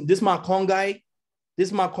you, this Macron guy,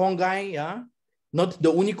 this Macron guy, yeah, not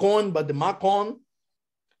the unicorn, but the Macron,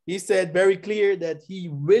 he said very clear that he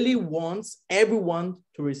really wants everyone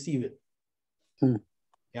to receive it.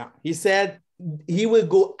 Yeah, he said he will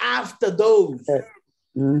go after those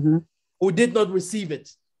who did not receive it.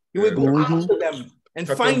 He will go after them and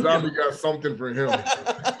find them. Tanzania got something for him.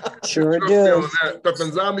 Sure do.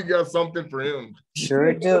 Tanzania got something for him.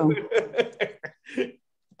 Sure do.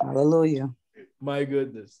 Hallelujah. My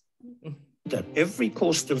goodness. That every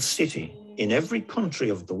coastal city in every country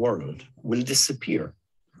of the world will disappear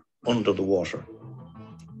under the water.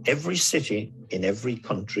 Every city in every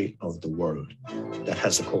country of the world that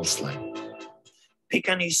has a coastline. Pick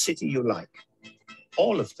any city you like.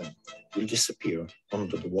 All of them will disappear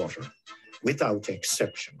under the water without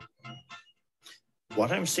exception.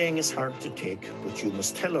 What I'm saying is hard to take, but you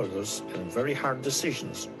must tell others, and very hard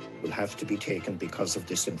decisions will have to be taken because of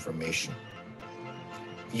this information.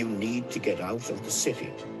 You need to get out of the city.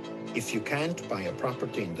 If you can't buy a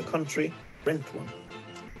property in the country, rent one.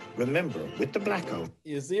 Remember, with the blackout...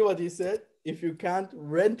 You see what he said? If you can't,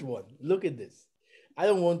 rent one. Look at this. I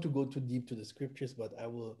don't want to go too deep to the scriptures, but I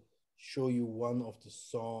will show you one of the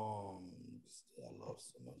songs that I love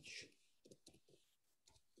so much.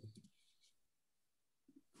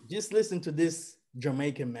 Just listen to this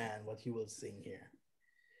Jamaican man, what he will sing here.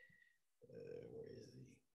 Where is he?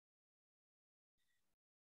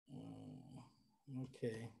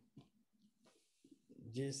 Okay.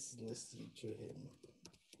 Just listen to him.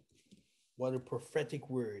 What a prophetic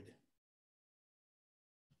word.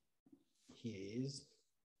 Here he is.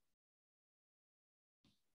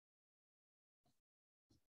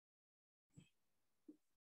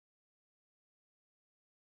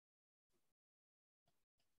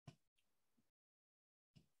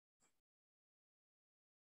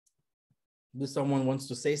 Do someone wants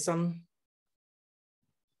to say something?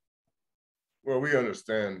 Well, we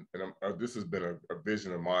understand, and this has been a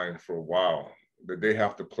vision of mine for a while, that they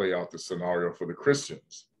have to play out the scenario for the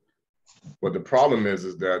Christians. But the problem is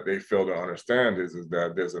that they fail to understand is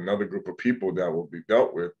that there's another group of people that will be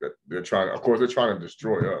dealt with that they're trying, of course, they're trying to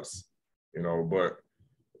destroy us, you know, but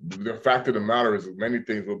the fact of the matter is that many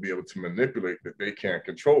things will be able to manipulate that they can't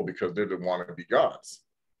control because they're the wannabe gods.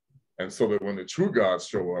 And so that when the true gods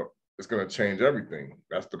show up, it's going to change everything.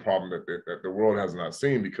 That's the problem that the world has not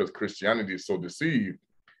seen because Christianity is so deceived.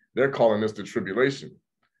 They're calling this the tribulation.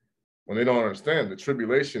 When they don't understand, the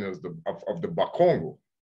tribulation is of the Bakongo.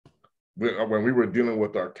 When we were dealing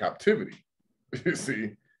with our captivity, you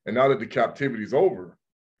see, and now that the captivity is over,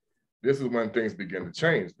 this is when things begin to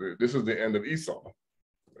change. This is the end of Esau.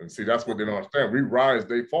 And see, that's what they don't understand. We rise,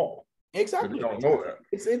 they fall. Exactly. They don't know that.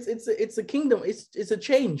 It's a kingdom. It's a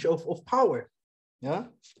change of power. Yeah.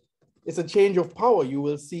 It's a change of power. You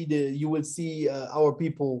will see our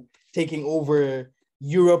people taking over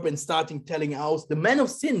Europe and starting telling us the man of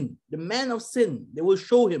sin, they will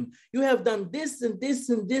show him, you have done this and this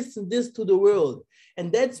and this and this to the world.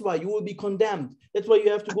 And that's why you will be condemned. That's why you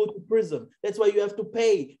have to go to prison. That's why you have to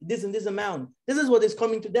pay this and this amount. This is what is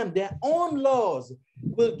coming to them. Their own laws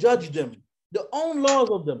will judge them. The own laws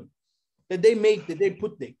of them that they make, that they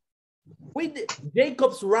put there. With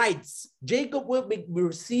Jacob's rights, Jacob will be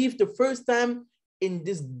received the first time in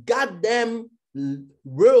this goddamn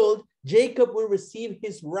world. Jacob will receive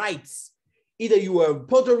his rights. Either you are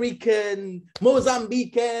Puerto Rican,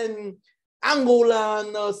 Mozambican,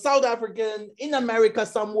 Angolan, South African, in America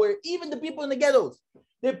somewhere, even the people in the ghettos,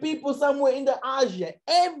 the people somewhere in the Asia,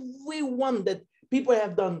 everyone that people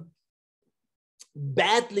have done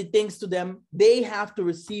badly things to them, they have to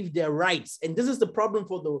receive their rights. And this is the problem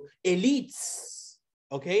for the elites,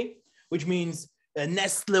 okay? Which means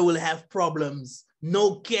Nestle will have problems,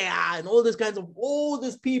 Nokia and all these kinds of, all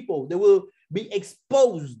these people, they will be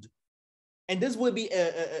exposed. And this will be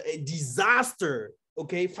a disaster,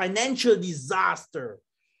 okay? Financial disaster,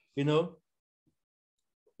 you know,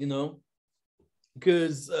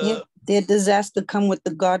 because their disaster come with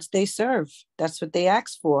the gods they serve. That's what they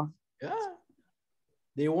ask for. Yeah,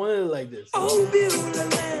 they want it like this. Oh, beautiful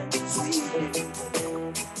land, sweet.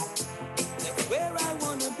 That's where I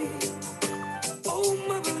want to be. Oh,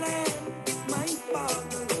 motherland, my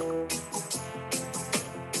father.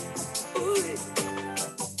 Ooh,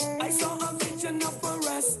 I saw a vision of a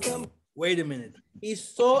Rasta. Wait a minute. He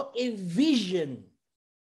saw a vision.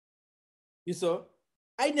 You saw?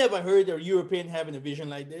 I never heard a European having a vision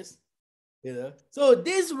like this. You know? So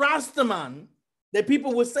this Rastaman that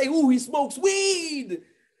people would say, oh, he smokes weed.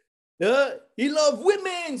 He loves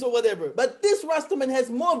women or whatever. But this Rastaman has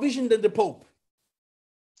more vision than the Pope.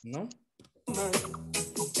 No?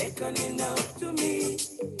 Beckoning out to me.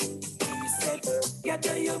 He said,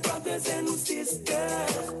 gather your brothers and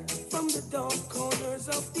sisters from the dark corners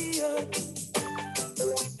of the earth.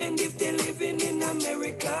 And if they're living in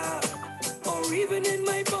America, or even in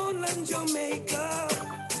my bornland Jamaica,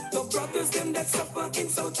 the brothers them that suffer in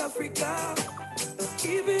South Africa,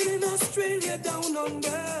 even in Australia down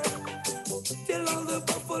under, tell all the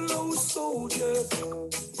buffalo soldiers,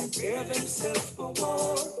 prepare themselves for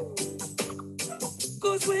war.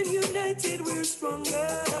 Cause when united we're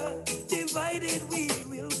stronger, divided we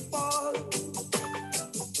will fall.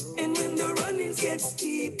 And when the running gets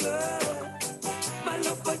deeper, my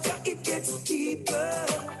love for Jah, it gets deeper.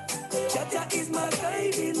 Jah is my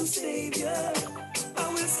guiding savior. I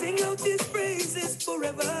will sing out his praises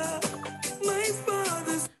forever. My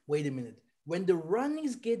father's... Wait a minute. When the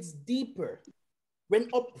runnings gets deeper, when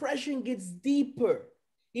oppression gets deeper,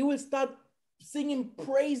 he will start singing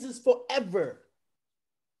praises forever.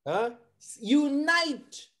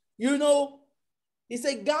 Unite, you know. He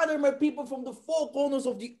said, gather my people from the four corners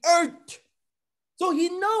of the earth. So he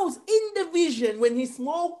knows in the vision when he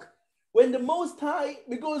smoke, when the Most High,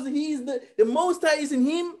 because he's the Most High is in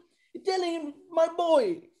him, he's telling him, my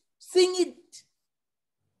boy, sing it.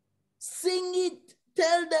 Sing it.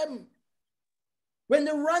 Tell them. When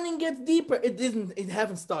the running gets deeper, it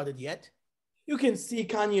haven't started yet. You can see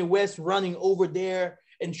Kanye West running over there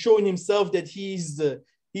and showing himself that he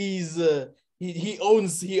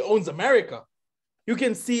owns America. You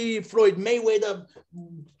can see Floyd Mayweather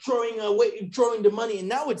throwing the money, and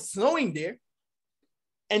now it's snowing there.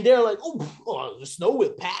 And they're like, oh, the snow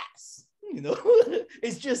will pass. You know,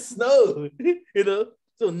 it's just snow, you know.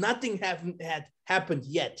 So nothing had happened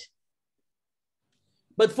yet.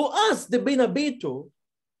 But for us, the Benabito,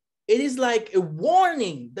 it is like a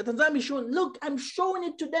warning that I'm showing, look, I'm showing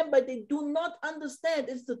it to them, but they do not understand.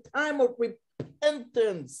 It's the time of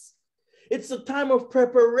repentance. It's the time of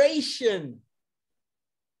preparation.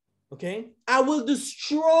 Okay? I will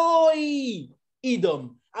destroy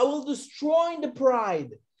Edom. I will destroy the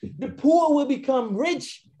pride. The poor will become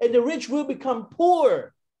rich, and the rich will become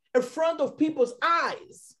poor in front of people's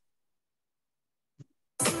eyes.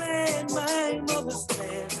 Land, my mother's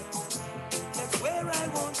land, that's where I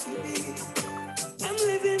want to be. I'm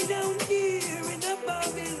living down here in a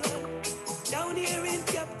Babylon, down here in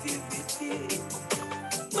captivity.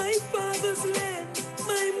 My father's land,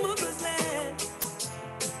 my mother's land,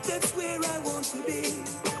 that's where I want to be.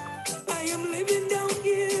 I am living down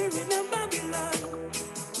here in a Babylon,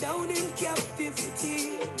 down in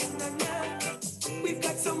captivity. We've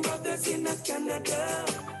got some brothers in Canada,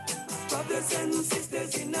 brothers and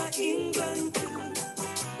sisters in England too.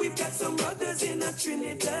 We've got some brothers in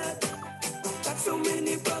Trinidad. Got so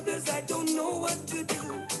many brothers, I don't know what to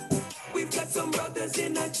do. We've got some brothers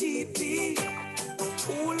in GP.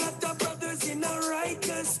 Whole lot of brothers in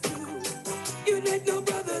Rikers too. Unite the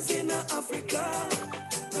brothers in Africa.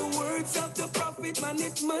 The words of the prophet, man,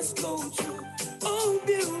 it must go true. Oh,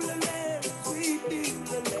 Beulah land, sweet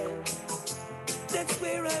Beulah land, that's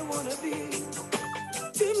where I wanna be.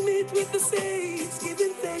 To meet with the saints,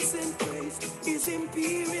 giving thanks and praise, His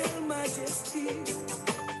Imperial Majesty.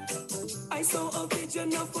 I saw a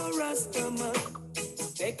vision of a Rastaman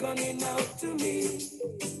beckoning out to me.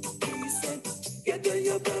 He said, gather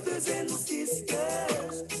your brothers and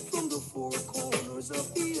sisters from the four corners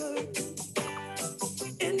of the earth.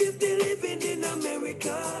 And if they're living in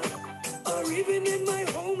America, or even in my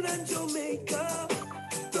homeland Jamaica,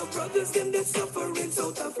 the brothers them that suffer in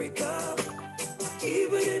South Africa,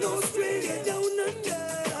 even in Australia down under,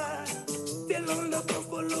 tell all the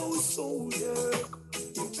buffalo soldiers,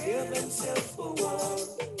 prepare themselves for war.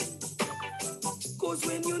 Cause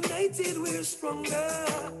when united we're stronger,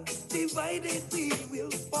 divided we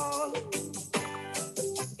will fall.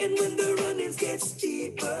 And when the runnings gets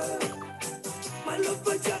deeper, my love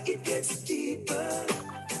for Jah, it gets deeper.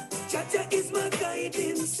 Jah is my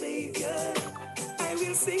guiding savior. I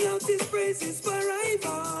will sing out his praises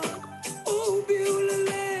forever. Oh, Beulah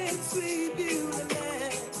land, sweet Beulah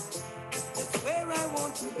land, that's where I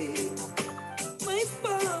want to be. My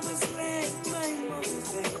father's land, my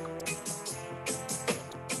mother's land.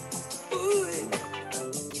 Ooh,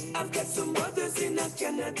 I've got some brothers in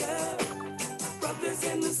Canada, brothers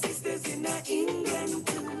and sisters in England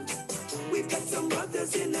too. We've got some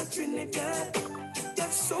brothers in Trinidad.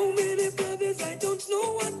 Got so many brothers, I don't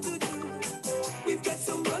know what to do. We've got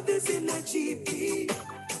some brothers in GP.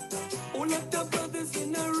 All of the brothers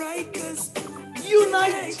in Rikers.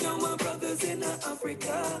 Unite! Now my brothers in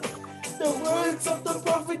Africa. The words of the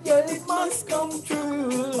prophet, yeah, it must come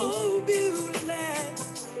true. Oh, Beulah land,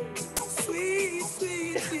 sweet,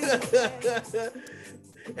 sweet Beulah land.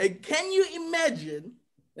 And can you imagine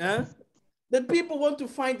That people want to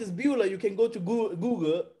find this Beulah. You can go to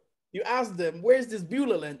Google. You ask them, where's this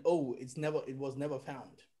Beulah land? Oh, it was never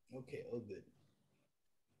found. Okay, all good.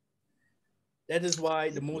 That is why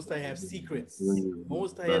the Most High have secrets.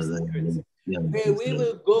 Most High have secrets. Where we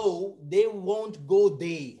will go, they won't go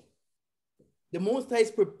there. The Most High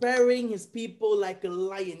is preparing his people like a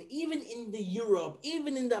lion, even in the Europe,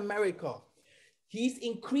 even in the America. He's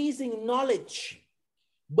increasing knowledge.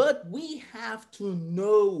 But we have to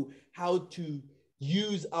know how to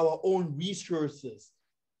use our own resources,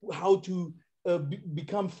 how to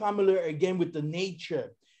become familiar again with the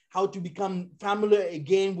nature, how to become familiar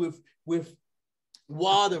again with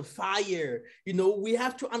water, fire. You know, we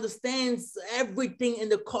have to understand everything in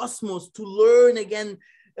the cosmos to learn again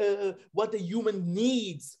what the human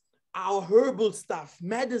needs, our herbal stuff,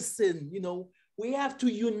 medicine. You know, we have to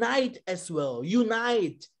unite as well.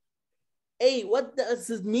 Unite. Hey, what does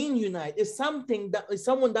it mean, unite? Is something that if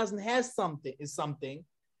someone doesn't have something, is something.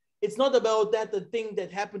 It's not about that the thing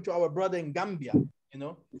that happened to our brother in Gambia, you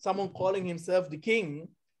know, someone calling himself the king,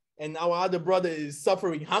 and our other brother is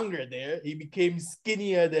suffering hunger there. He became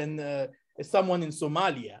skinnier than someone in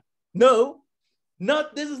Somalia. No,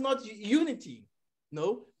 this is not unity.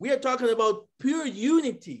 No, we are talking about pure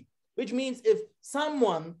unity, which means if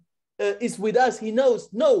someone is with us, he knows,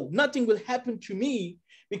 no, nothing will happen to me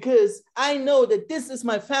because I know that this is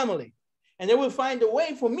my family, and they will find a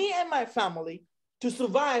way for me and my family to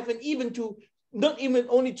survive, and even to, not even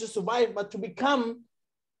only to survive, but to become,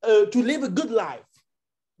 to live a good life.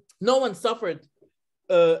 No one suffered,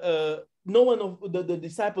 no one of the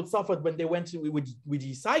disciples suffered when they went with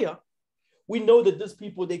Isaiah. We know that these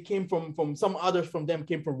people, they came from some others from them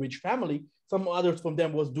came from rich family. Some others from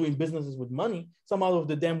them was doing businesses with money. Some others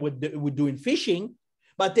of them were doing fishing,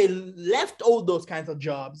 but they left all those kinds of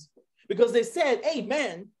jobs because they said, hey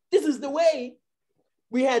man, this is the way.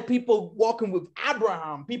 We had people walking with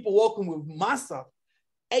Abraham, people walking with Massa.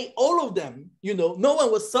 Hey, all of them, you know, no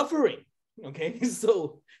one was suffering. Okay,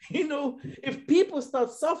 so, you know, if people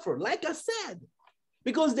start suffering, like I said,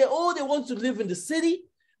 because they want to live in the city,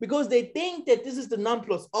 because they think that this is the non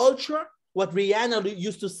plus ultra, what Rihanna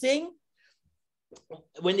used to sing,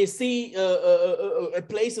 when they see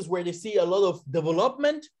places where they see a lot of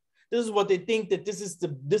development, this is what they think that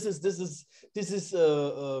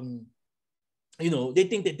you know, they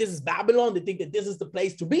think that this is Babylon. They think that this is the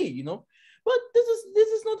place to be, you know, but this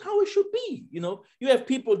is not how it should be. You know, you have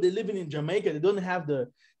people that living in Jamaica. They don't have I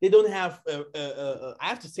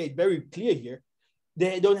have to say it very clear here.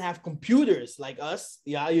 They don't have computers like us.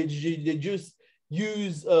 Yeah, they just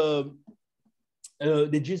use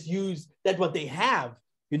that's what they have.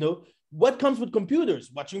 You know, what comes with computers?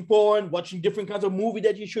 Watching porn, watching different kinds of movie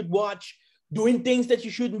that you should watch, doing things that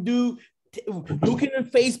you shouldn't do, looking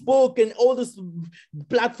at Facebook and all these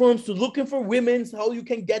platforms to looking for women, how you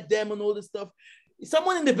can get them and all this stuff.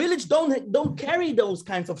 Someone in the village don't carry those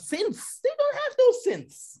kinds of sins. They don't have those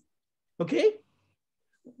sins. Okay?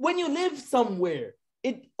 When you live somewhere,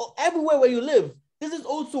 everywhere where you live, this is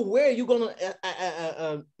also where you're gonna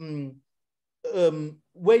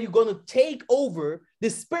take over the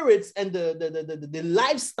spirits and the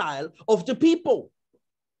lifestyle of the people.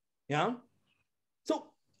 Yeah.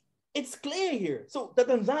 So it's clear here. So the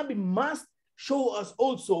Tanzania must show us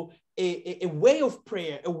also a way of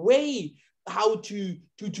prayer, a way how to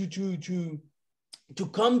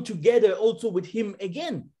come together also with him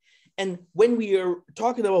again. And when we are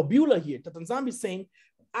talking about Beulah here, Tatanzambi is saying,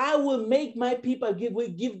 I will make my people,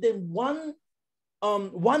 give them one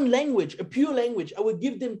language, a pure language. I will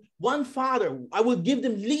give them one father. I will give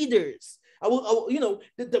them leaders. I will you know,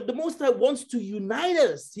 the Most High wants to unite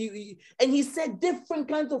us. And he said different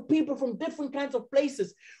kinds of people from different kinds of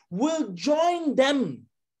places will join them.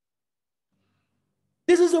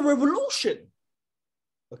 This is a revolution.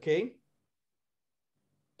 Okay?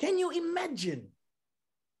 Can you imagine?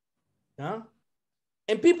 Huh?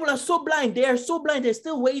 And people are so blind. They are so blind. They're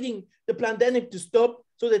still waiting the pandemic to stop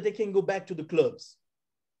so that they can go back to the clubs.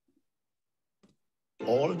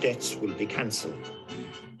 All debts will be cancelled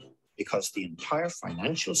because the entire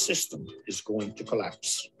financial system is going to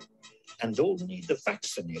collapse. And only the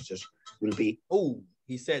vaccinated will be... Oh,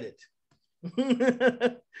 he said it.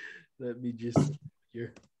 Let me just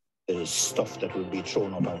here. There is stuff that will be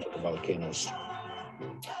thrown up out of the volcanoes.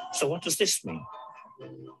 So what does this mean?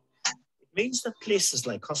 It means that places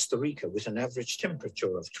like Costa Rica, with an average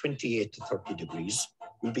temperature of 28 to 30 degrees,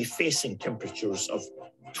 will be facing temperatures of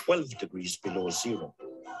 12 degrees below zero.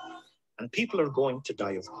 And people are going to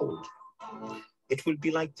die of cold. It will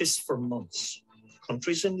be like this for months.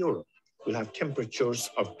 Countries in Europe will have temperatures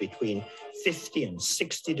of between 50 and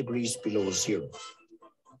 60 degrees below zero.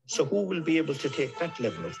 So who will be able to take that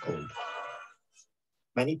level of cold?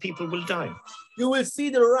 Many people will die. You will see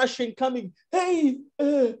the Russian coming. Hey,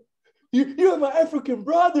 you're my African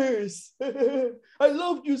brothers. I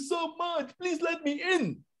loved you so much. Please let me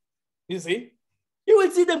in. You see? You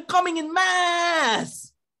will see them coming in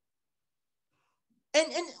mass.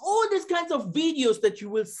 And all these kinds of videos that you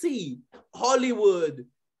will see, Hollywood,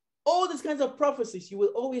 all these kinds of prophecies, you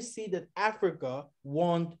will always see that Africa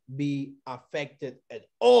won't be affected at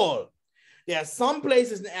all. There are some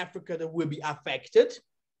places in Africa that will be affected.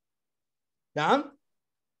 Yeah?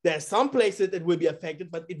 There are some places that will be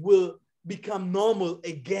affected, but it will become normal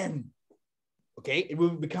again. Okay? It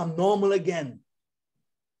will become normal again.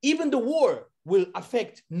 Even the war will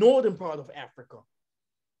affect northern part of Africa.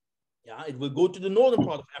 Yeah, it will go to the northern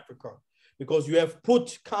part of Africa because you have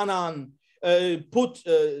put Canaan,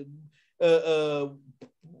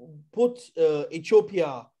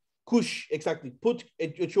 Ethiopia, Kush, exactly. Put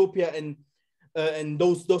Ethiopia and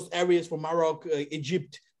those areas from Morocco,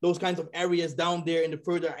 Egypt, those kinds of areas down there in the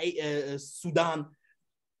further Sudan,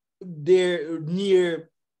 there near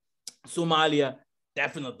Somalia,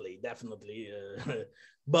 definitely.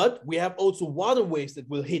 But we have also waterways that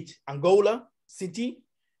will hit Angola city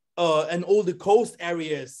and all the coast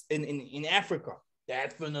areas in Africa.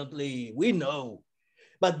 Definitely, we know.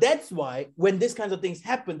 But that's why when these kinds of things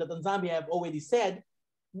happen, that Tanzania have already said,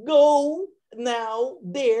 go now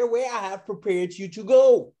there where I have prepared you to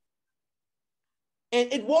go.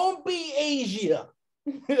 And it won't be Asia.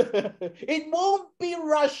 It won't be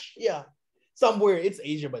Russia. Somewhere, it's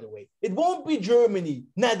Asia, by the way. It won't be Germany,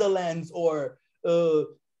 Netherlands, or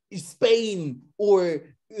Spain, or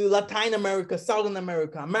Latin America, Southern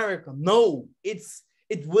America, America. No, it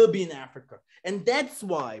will be in Africa. And that's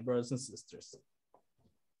why, brothers and sisters,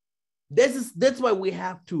 that's why we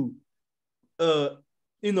have to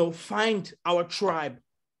find our tribe,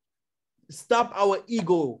 stop our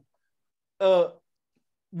ego,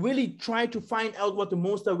 really try to find out what the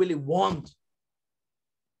Most High really want.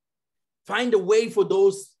 Find a way for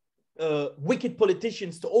those wicked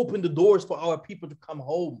politicians to open the doors for our people to come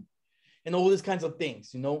home and all these kinds of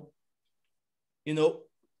things,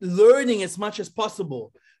 learning as much as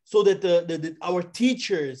possible so that our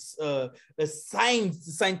teachers,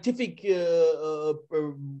 scientific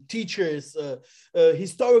teachers,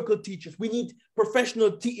 historical teachers, we need more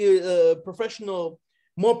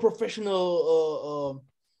professional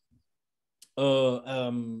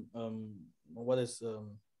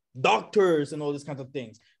doctors and all these kinds of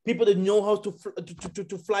things. People that know how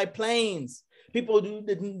to fly planes. People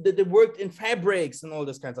that worked in fabrics and all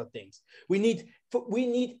those kinds of things. We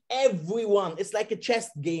need everyone. It's like a chess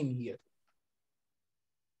game here.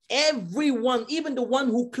 Everyone, even the one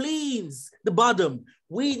who cleans the bottom.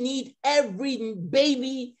 We need every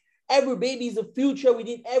baby. Every baby is the future. We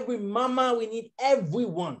need every mama. We need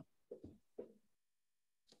everyone.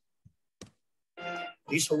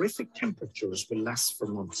 These horrific temperatures will last for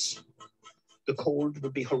months. The cold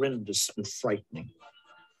will be horrendous and frightening.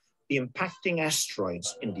 The impacting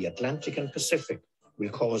asteroids in the Atlantic and Pacific will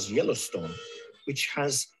cause Yellowstone, which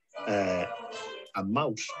has a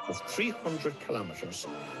mouth of 300 kilometers,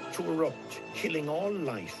 to erupt, killing all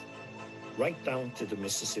life right down to the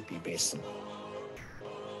Mississippi Basin.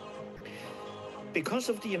 Because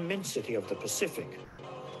of the immensity of the Pacific,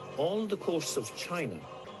 all the coasts of China,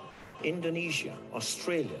 Indonesia,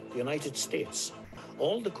 Australia, the United States,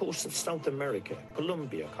 all the coasts of South America,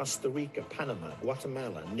 Colombia, Costa Rica, Panama,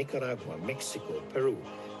 Guatemala, Nicaragua, Mexico, Peru,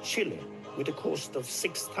 Chile, with a coast of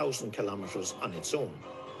 6,000 kilometers on its own.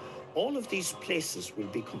 All of these places will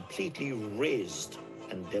be completely razed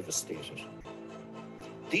and devastated.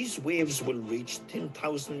 These waves will reach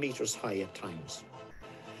 10,000 meters high at times.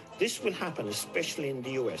 This will happen especially in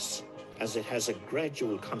the US, as it has a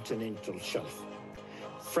gradual continental shelf.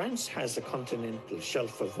 France has a continental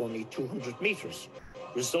shelf of only 200 meters,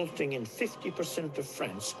 resulting in 50% of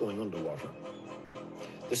France going underwater.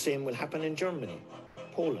 The same will happen in Germany,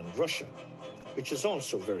 Poland, Russia, which is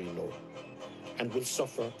also very low, and will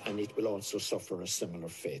suffer, and it will also suffer a similar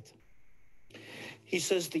fate. He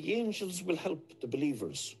says the angels will help the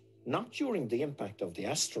believers, not during the impact of the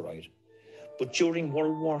asteroid, but during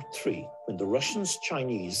World War III, when the Russians,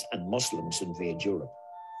 Chinese, and Muslims invade Europe.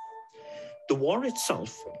 The war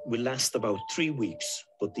itself will last about 3 weeks,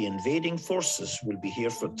 but the invading forces will be here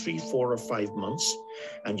for 3, 4, or 5 months,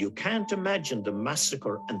 and you can't imagine the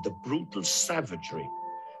massacre and the brutal savagery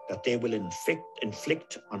that they will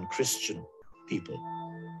inflict on Christian people.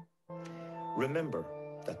 Remember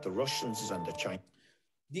that the Russians and the Chinese...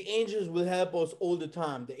 The angels will help us all the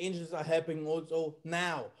time. The angels are helping also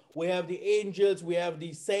now. We have the angels, we have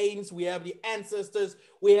the saints, we have the ancestors,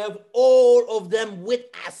 we have all of them with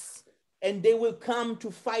us. And they will come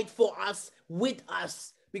to fight for us with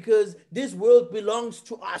us because this world belongs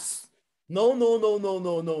to us. No, no, no, no,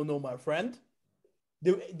 no, no, no, my friend.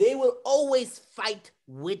 They will always fight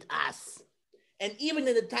with us. And even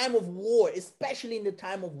in the time of war, especially in the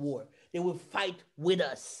time of war, they will fight with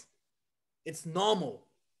us. It's normal.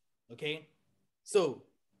 Okay, so,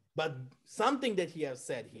 but something that he has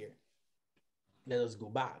said here, let us go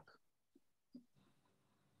back.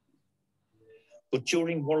 But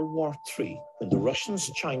during World War III, when the Russians,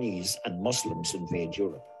 Chinese, and Muslims invade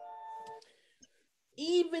Europe,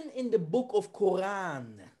 even in the book of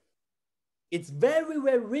Quran, it's very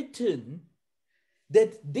well written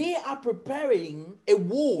that they are preparing a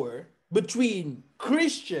war between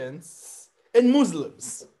Christians and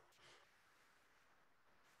Muslims.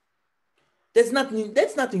 That's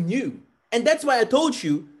nothing new. And that's why I told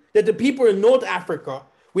you that the people in North Africa,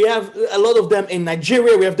 we have a lot of them in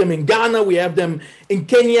Nigeria, we have them in Ghana, we have them in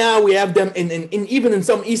Kenya, we have them in even in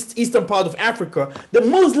some eastern part of Africa. The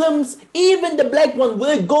Muslims, even the black one,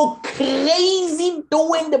 will go crazy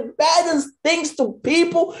doing the baddest things to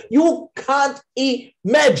people you can't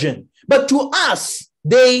imagine. But to us,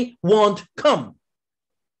 they won't come.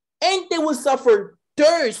 And they will suffer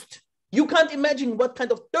thirst. You can't imagine what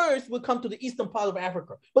kind of thirst will come to the eastern part of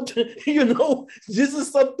Africa. But you know, this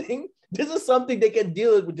is something they can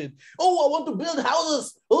deal with it. Oh, I want to build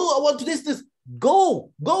houses. Oh, I want to this.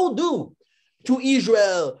 Go do. To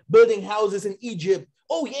Israel, building houses in Egypt.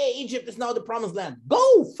 Oh yeah, Egypt is now the promised land.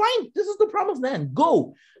 Go, fine. This is the promised land.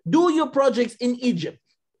 Go. Do your projects in Egypt.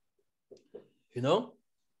 You know?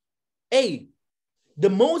 Hey, the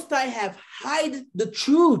Most High have hide the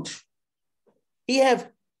truth. He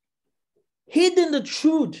have hidden the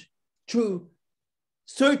truth to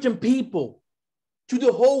certain people, to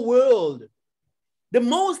the whole world. The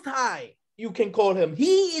Most High, you can call him,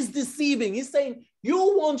 he is deceiving. He's saying, you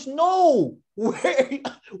won't know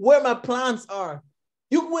where my plans are.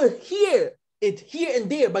 You will hear it here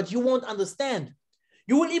and there, but you won't understand.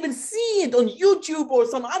 You will even see it on YouTube or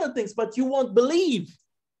some other things, but you won't believe,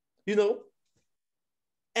 you know?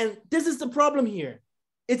 And this is the problem here.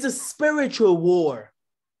 It's a spiritual war.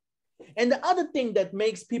 And the other thing that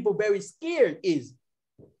makes people very scared is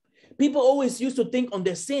people always used to think on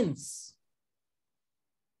their sins.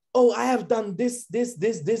 Oh, I have done this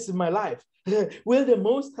in my life. Will the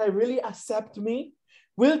Most High really accept me?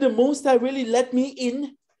 Will the Most High really let me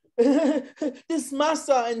in? This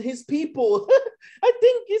Massa and his people, I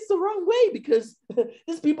think it's the wrong way because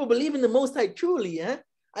these people believe in the Most High truly.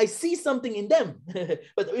 I see something in them.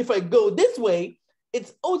 But if I go this way,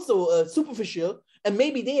 it's also superficial. And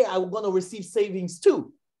maybe there I'm going to receive savings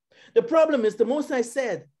too. The problem is the Most High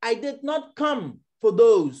said, I did not come for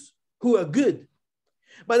those who are good,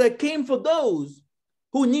 but I came for those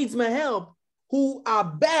who needs my help, who are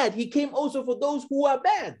bad. He came also for those who are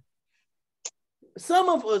bad. Some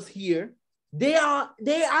of us here, they are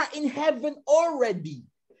in heaven already.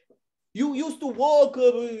 You used to walk,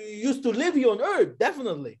 used to live here on earth,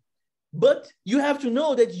 definitely. But you have to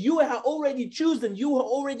know that you are already chosen. You are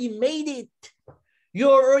already made it.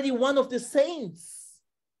 You're already one of the saints,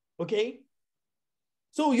 okay?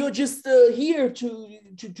 So you're just here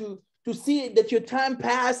to see that your time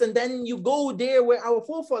passed and then you go there where our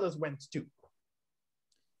forefathers went to.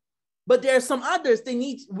 But there are some others, they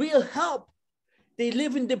need real help. They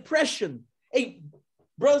live in depression. Hey,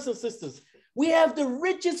 brothers and sisters, we have the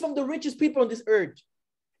richest from the richest people on this earth.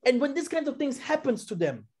 And when this kind of things happens to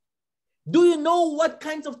them, do you know what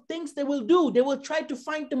kinds of things they will do? They will try to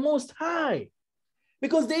find the Most High.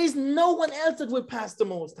 Because there is no one else that will pass the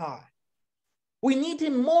Most High. We need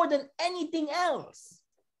him more than anything else.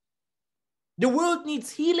 The world needs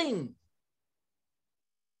healing.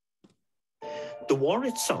 the war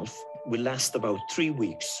itself will last about 3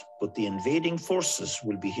 weeks, but the invading forces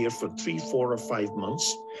will be here for 3, 4, or 5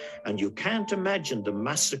 months, and you can't imagine the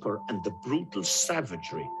massacre and the brutal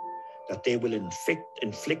savagery that they will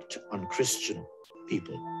inflict on Christian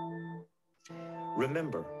people.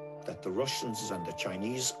 Remember that the Russians and the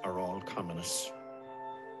Chinese are all communists.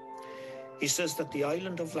 He says that the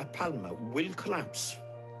island of La Palma will collapse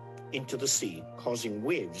into the sea, causing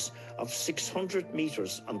waves of 600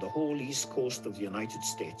 meters on the whole east coast of the United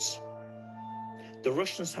States. The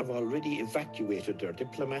Russians have already evacuated their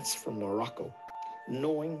diplomats from Morocco,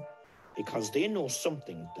 knowing because they know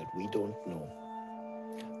something that we don't know.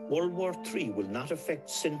 World War III will not affect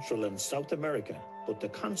Central and South America, but the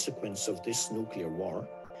consequence of this nuclear war,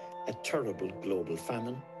 a terrible global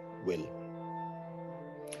famine, will.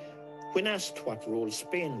 When asked what role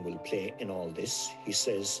Spain will play in all this, he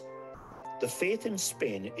says, "The faith in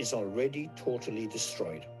Spain is already totally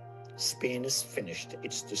destroyed. Spain is finished,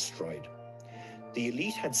 it's destroyed. The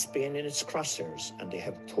elite had Spain in its crosshairs and they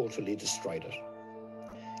have totally destroyed it.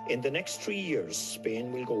 In the next 3 years,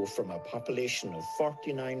 Spain will go from a population of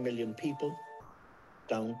 49 million people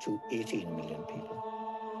down to 18 million people."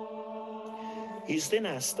 He's then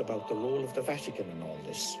asked about the role of the Vatican in all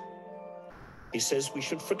this. He says we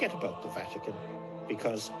should forget about the Vatican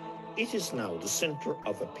because it is now the center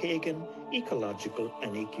of a pagan, ecological,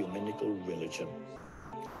 and ecumenical religion.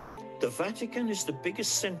 The Vatican is the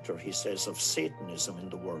biggest center, he says, of Satanism in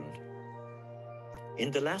the world. In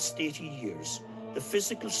the last 80 years, the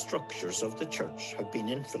physical structures of the church have been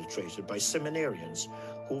infiltrated by seminarians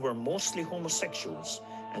who were mostly homosexuals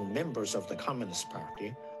and members of the Communist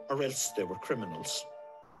Party, or else they were criminals.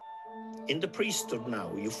 In the priesthood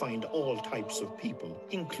now, you find all types of people,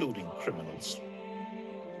 including criminals.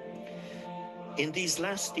 In these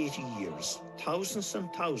last 80 years, thousands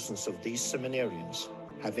and thousands of these seminarians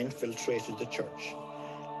have infiltrated the church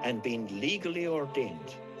and been legally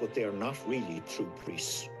ordained, but they are not really true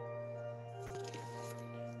priests.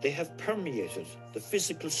 They have permeated the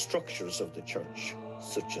physical structures of the church,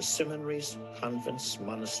 such as seminaries, convents,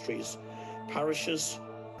 monasteries, parishes,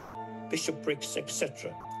 bishoprics,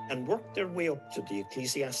 etc., and worked their way up to the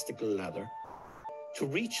ecclesiastical ladder to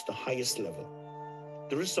reach the highest level.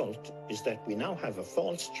 The result is that we now have a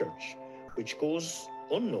false church which goes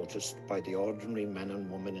unnoticed by the ordinary man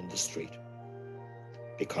and woman in the street.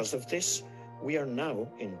 Because of this, we are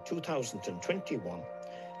now in 2021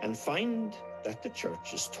 and find that the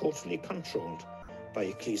church is totally controlled by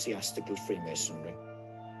ecclesiastical Freemasonry.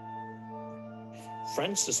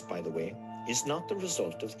 Francis, by the way, is not the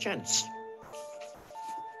result of chance.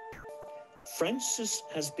 Francis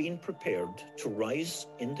has been prepared to rise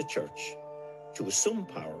in the church, to assume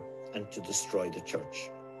power, and to destroy the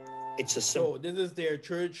church. It's a So this is their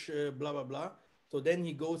church, blah, blah, blah. So then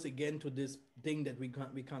he goes again to this thing that we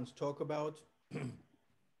can't talk about.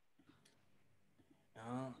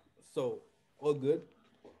 So all good.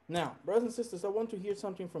 Now, brothers and sisters, I want to hear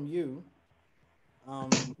something from you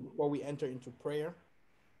before we enter into prayer.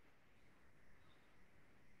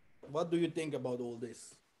 What do you think about all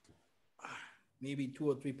this? Maybe 2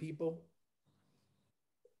 or 3 people.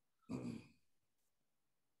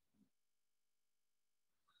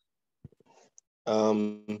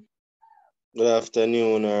 Good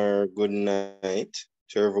afternoon or good night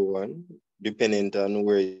to everyone, depending on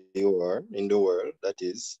where you are in the world, that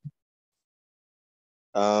is.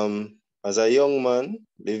 As a young man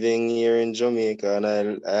living here in Jamaica, and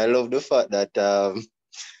I love the fact that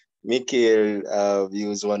Mikhael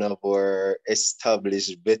is one of our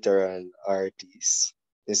established veteran artists,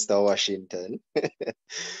 Mr. Washington.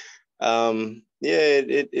 Yeah,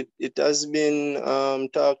 it has been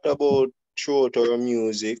talked about throughout our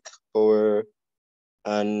music, our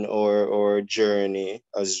journey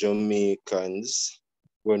as Jamaicans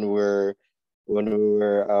when we were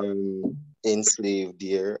enslaved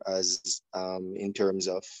here, as in terms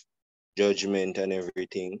of judgment and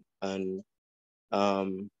everything. And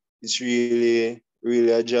it's really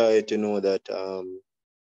a joy to know that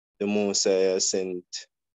the Messiah sent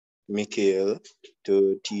Mikhael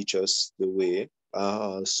to teach us the way,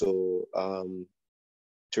 also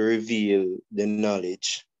to reveal the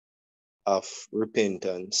knowledge of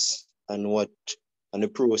repentance and the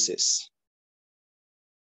process.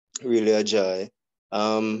 Really a joy.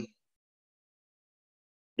 I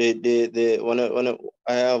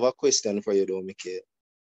have a question for you though, Mikhael.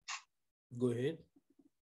 Go ahead.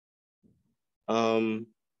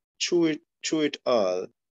 Through it all,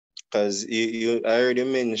 because you already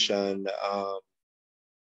mentioned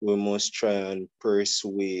we must try and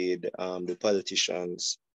persuade the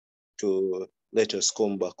politicians to let us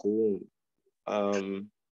come back home.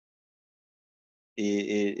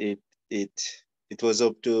 It was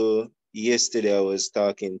up to yesterday. I was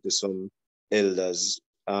talking to some elders,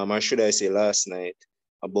 or should I say last night,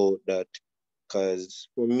 about that. Because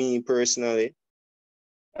for me personally,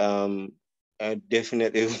 I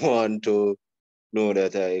definitely want to know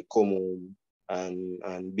that I come home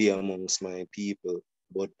and be amongst my people.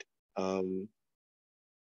 But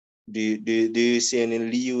do you see any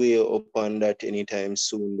leeway upon that anytime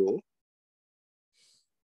soon though?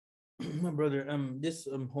 My brother, this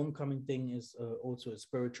homecoming thing is also a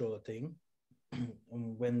spiritual thing.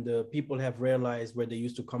 When the people have realized where they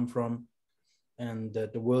used to come from and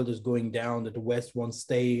that the world is going down, that the West won't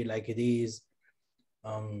stay like it is,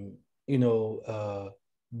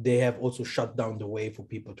 they have also shut down the way for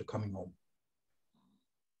people to coming home.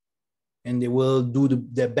 And they will do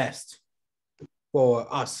their best for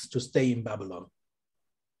us to stay in Babylon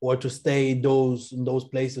or to stay in those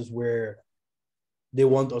places where they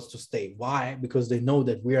want us to stay. Why? Because they know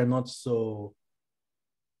that we are not so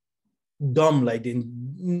dumb. Like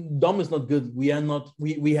dumb is not good. We are not,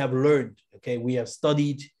 we have learned, okay? We have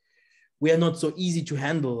studied. We are not so easy to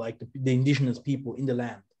handle like the indigenous people in the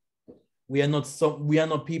land. We are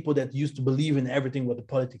not people that used to believe in everything what the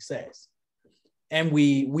politics says. And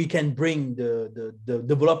we can bring the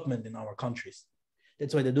development in our countries.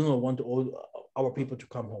 That's why they do not want our people to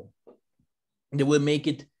come home. They will make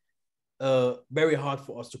it very hard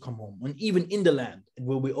for us to come home. And even in the land, it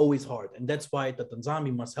will be always hard. And that's why the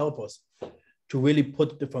Tanzania must help us to really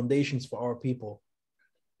put the foundations for our people.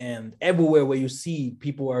 And everywhere where you see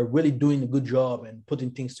people are really doing a good job and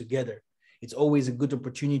putting things together, it's always a good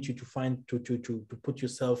opportunity to find, to put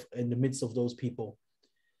yourself in the midst of those people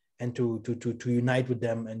and to unite with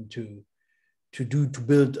them and to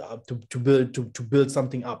build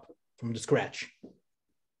something up from the scratch.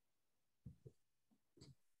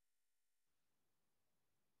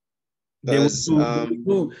 They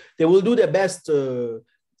will do their best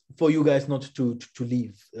for you guys not to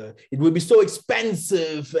leave. It will be so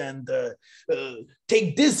expensive, and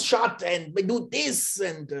take this shot and do this,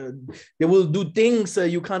 and they will do things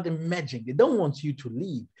you can't imagine. They don't want you to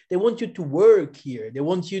leave. They want you to work here. They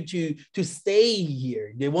want you to stay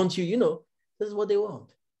here. They want you, this is what they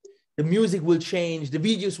want. The music will change. The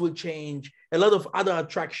videos will change. A lot of other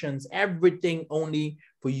attractions, everything only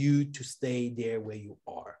for you to stay there where you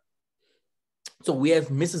are. So we have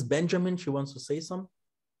Mrs. Benjamin. She wants to say something.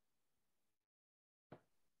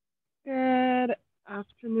 Good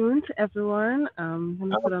afternoon to everyone. Let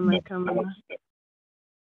me put on my camera.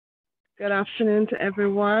 Good afternoon to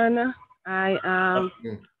everyone. I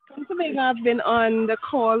I've been on the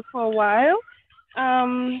call for a while.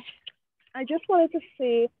 I just wanted to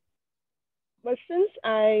say, well, since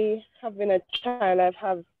I have been a child,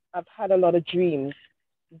 I've had a lot of dreams,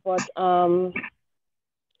 but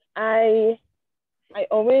I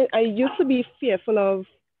used to be fearful of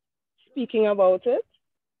speaking about it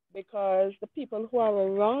because the people who are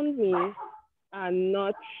around me are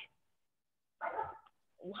not,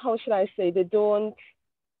 how should I say, they don't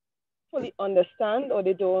fully understand or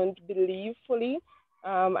they don't believe fully.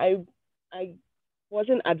 I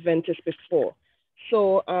wasn't Adventist before.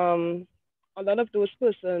 So a lot of those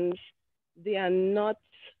persons, they are not,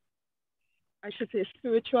 I should say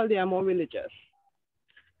spiritual, they are more religious.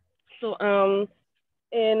 So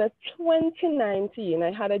in 2019,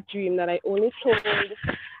 I had a dream that I only told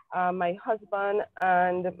my husband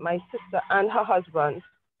and my sister and her husband.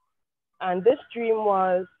 And this dream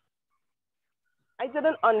was, I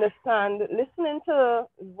didn't understand, listening to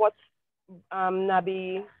what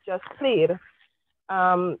Nabi just played,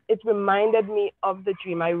 it reminded me of the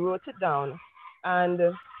dream. I wrote it down, and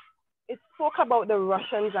it spoke about the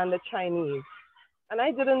Russians and the Chinese. And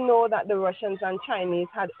I didn't know that the Russians and Chinese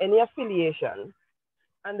had any affiliation.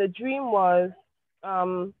 And the dream was,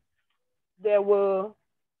 there were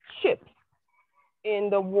ships in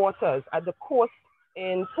the waters at the coast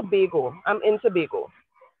in Tobago. I'm in Tobago.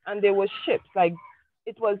 And there were ships, like,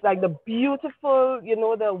 it was like the beautiful,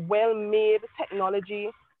 the well-made technology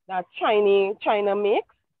that China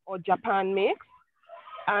makes or Japan makes.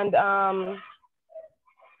 And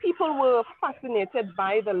people were fascinated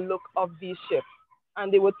by the look of these ships,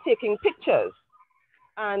 and they were taking pictures.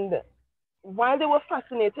 And while they were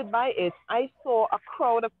fascinated by it, I saw a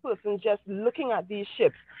crowd of persons just looking at these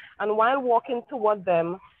ships. And while walking toward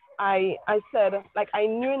them, I said, like, I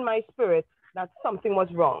knew in my spirit that something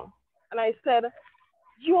was wrong. And I said,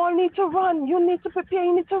 you all need to run. You need to prepare.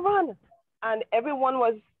 You need to run. And everyone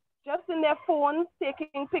was just in their phones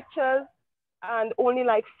taking pictures, and only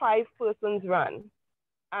like 5 persons ran.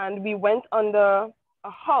 And we went under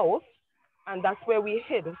a house, and that's where we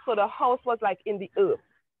hid. So the house was like in the earth.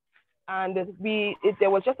 And there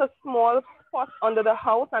was just a small spot under the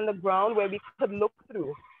house and the ground where we could look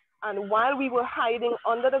through. And while we were hiding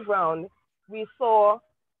under the ground, I saw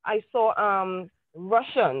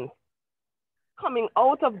Russians coming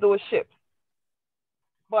out of those ships.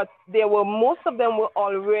 But most of them were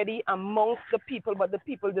already amongst the people, but the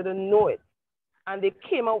people didn't know it. And they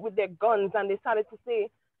came out with their guns and they started to say,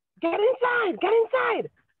 get inside, get inside.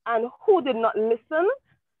 And who did not listen,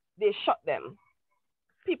 they shot them.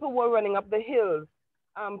 People were running up the hills.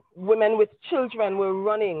 Women with children were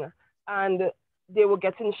running, and they were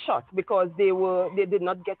getting shot because they did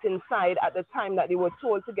not get inside at the time that they were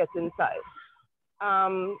told to get inside.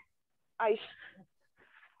 I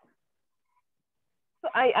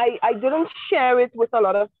didn't share it with a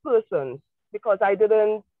lot of persons because I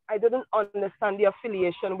didn't I didn't understand the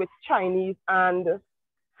affiliation with Chinese and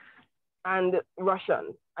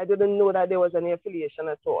Russians. I didn't know that there was any affiliation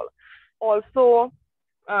at all. Also,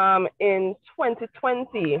 in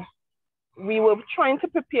 2020, we were trying to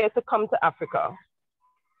prepare to come to Africa.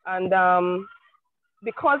 And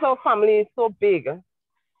because our family is so big,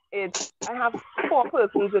 I have 4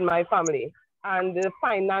 persons in my family, and the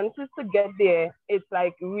finances to get there, it's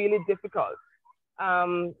like really difficult.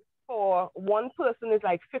 For one person is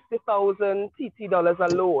like 50,000 TT dollars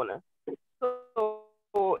alone. So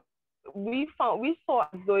we saw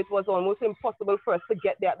as though it was almost impossible for us to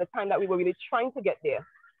get there at the time that we were really trying to get there.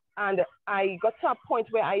 And I got to a point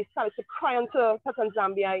where I started to cry onto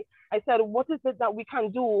Zambia. I said, what is it that we can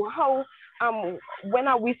do? How, when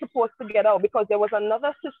are we supposed to get out? Because there was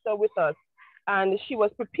another sister with us and she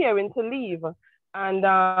was preparing to leave. And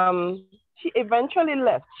she eventually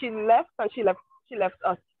left. She left us.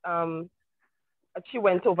 She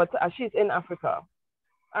went over to, she's in Africa.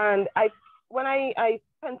 And when I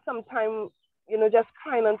spent some time, you know, just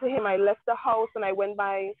crying unto him, I left the house and I went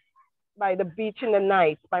by the beach in the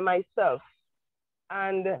night by myself.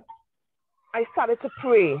 And I started to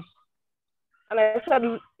pray. And I said,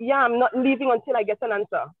 yeah, I'm not leaving until I get an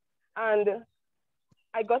answer. And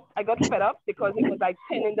I got fed up because it was like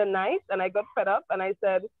 10 in the night, and I got fed up and I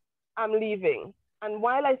said, I'm leaving. And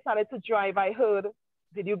while I started to drive, I heard,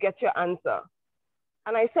 did you get your answer?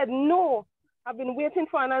 And I said, no, I've been waiting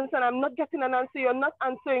for an answer and I'm not getting an answer. You're not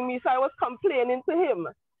answering me. So I was complaining to him.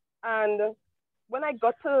 And when I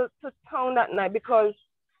got to town that night, because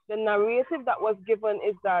the narrative that was given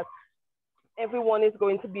is that everyone is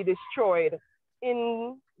going to be destroyed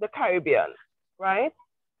in the Caribbean, right?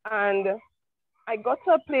 And I got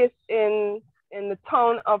to a place in the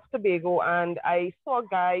town of Tobago and I saw a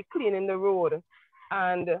guy cleaning the road.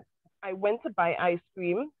 And I went to buy ice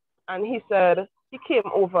cream and he came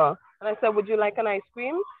over and I said, would you like an ice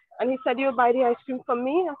cream? And he said, you'll buy the ice cream for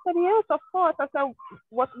me? I said, yes, of course. I said,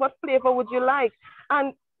 what flavor would you like?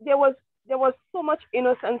 And there was so much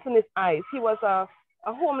innocence in his eyes. He was a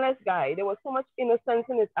homeless guy. There was so much innocence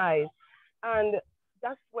in his eyes. And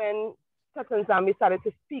that's when Zambia started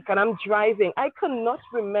to speak, and I'm driving. I could not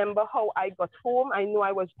remember how I got home. I knew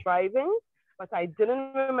I was driving, but I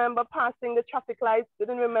didn't remember passing the traffic lights,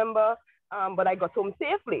 didn't remember, but I got home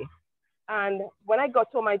safely. And when I got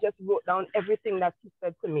home, I just wrote down everything that he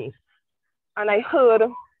said to me. And I heard,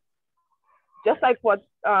 just like what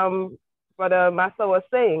Brother Massa was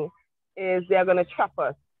saying, is they are going to trap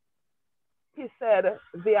us. He said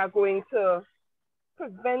they are going to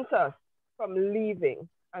prevent us from leaving.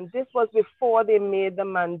 And this was before they made the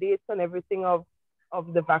mandates and everything of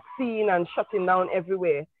the vaccine and shutting down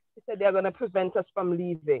everywhere. He said they are going to prevent us from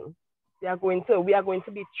leaving. We are going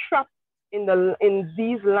to be trapped in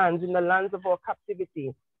these lands, in the lands of our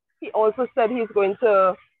captivity. He also said he's going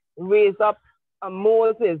to raise up a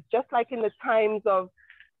Moses, just like in the times of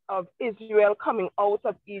Israel coming out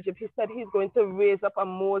of Egypt. He said he's going to raise up a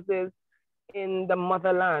Moses in the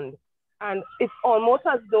motherland. And it's almost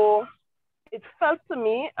as though, it felt to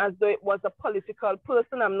me as though it was a political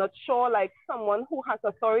person. I'm not sure, like someone who has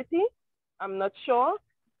authority. I'm not sure,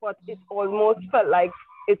 but it almost felt like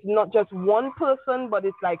it's not just one person, but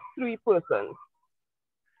it's like 3 persons.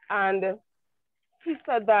 And he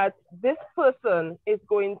said that this person is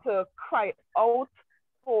going to cry out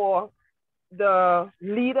for the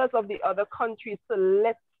leaders of the other countries to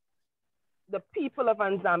let the people of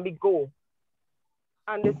Nzambi go.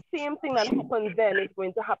 And the same thing that happened then is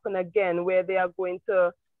going to happen again, where they are going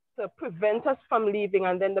to prevent us from leaving,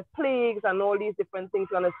 and then the plagues and all these different things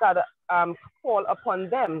are going to start fall upon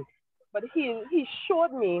them. But he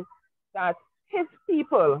showed me that his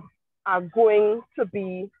people are going to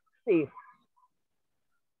be safe.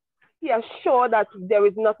 He assured that there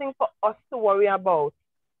is nothing for us to worry about.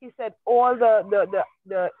 He said all the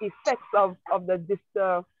effects of the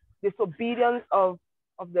disobedience of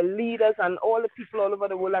the leaders and all the people all over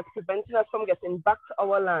the world are preventing us from getting back to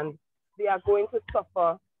our land. They are going to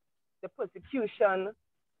suffer the persecution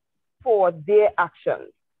for their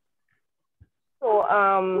actions. So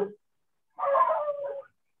I'm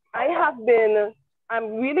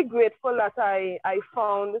really grateful that I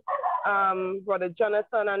found Brother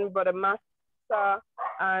Jonathan and Brother Massa,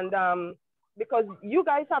 and because you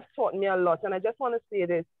guys have taught me a lot. And I just want to say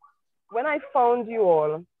this, when I found you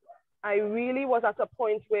all, I really was at a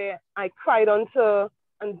point where I cried unto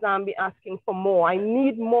Nzambi asking for more. I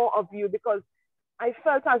need more of you, because I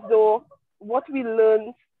felt as though what we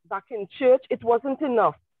learned back in church, it wasn't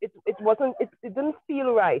enough. It didn't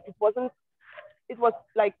feel right. It was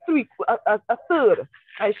like a third,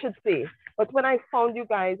 I should say. But when I found you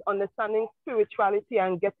guys understanding spirituality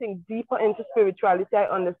and getting deeper into spirituality, I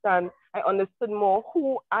understood more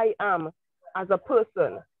who I am as a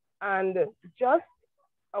person. And just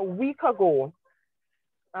a week ago,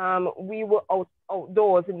 we were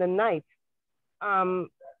outdoors in the night,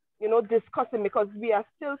 you know, discussing, because we are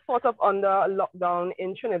still sort of under lockdown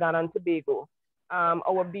in Trinidad and Tobago.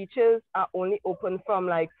 Our beaches are only open from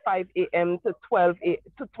like 5 a.m. to 12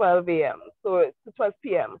 a.m. So to 12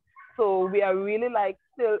 p.m. So we are really like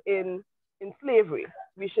still in slavery,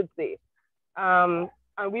 we should say. And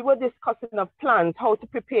we were discussing of plans, how to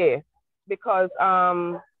prepare, because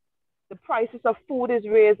the prices of food is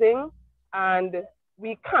raising and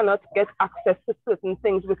we cannot get access to certain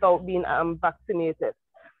things without being vaccinated.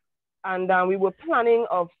 And we were planning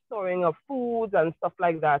of storing of foods and stuff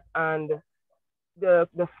like that. And the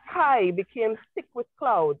sky became thick with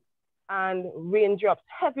clouds and raindrops,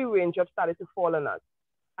 heavy raindrops started to fall on us.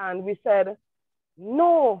 And we said,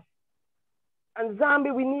 no. And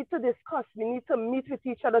Zambi, we need to discuss. We need to meet with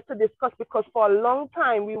each other to discuss, because for a long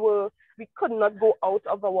time we could not go out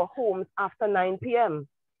of our homes after 9 p.m.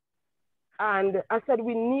 And I said,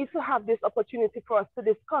 we need to have this opportunity for us to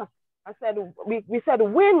discuss. I said, we said,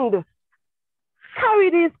 wind, carry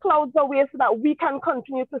these clouds away so that we can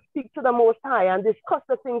continue to speak to the Most High and discuss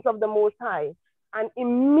the things of the Most High. And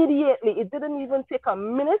immediately, it didn't even take a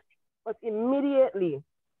minute, but immediately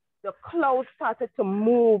the clouds started to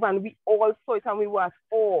move and we all saw it and we were at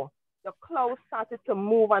awe. The clouds started to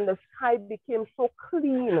move and the sky became so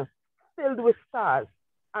clean, filled with stars.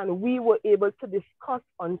 And we were able to discuss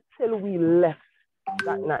until we left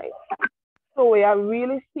that night. So we are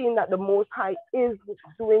really seeing that the Most High is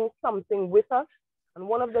doing something with us. And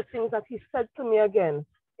one of the things that he said to me again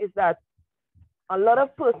is that a lot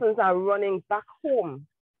of persons are running back home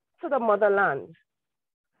to the motherland,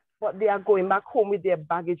 but they are going back home with their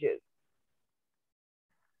baggages.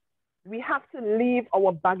 We have to leave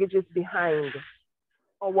our baggages behind,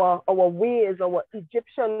 our ways, our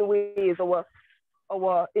Egyptian ways,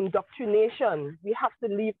 our indoctrination. We have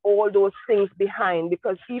to leave all those things behind,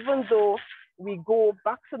 because even though we go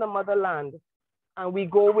back to the motherland and we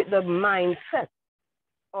go with the mindset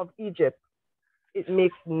of Egypt, it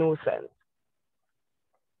makes no sense.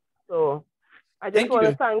 So I just want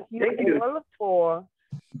to thank you all for.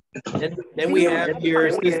 Then we have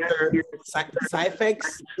your sister Syphex.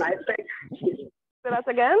 Say that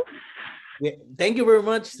again. Yeah, thank you very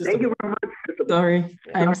much, sister. Thank you very much. Sorry,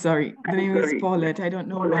 I'm sorry. The name is Paulette. I don't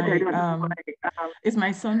know why. It's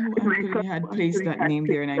my son who actually had placed that name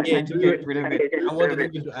there, and I'm trying to get rid of it. I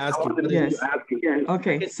wanted to ask you. Yes.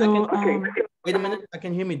 Okay. So wait a minute. I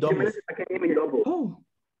can hear me double. Oh.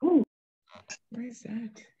 Where is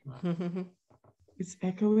that? It's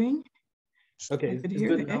echoing. Okay. I could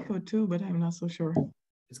hear the echo too, but I'm not so sure.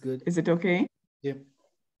 It's good. Is it okay? Yeah.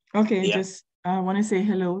 Okay. Yeah. Just I want to say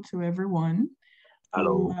hello to everyone.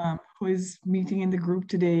 Hello. Who is meeting in the group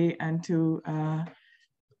today, and to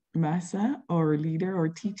Massa, or leader or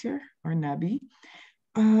teacher, or Nabi.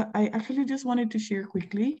 I actually just wanted to share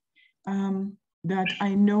quickly that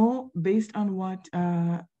I know, based on what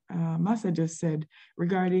Massa just said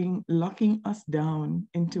regarding locking us down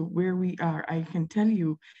into where we are, I can tell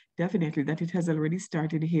you definitely that it has already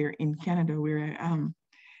started here in Canada, where I am.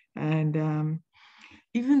 And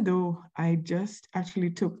even though I just actually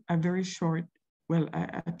took a very short,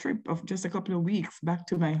 a trip of just a couple of weeks back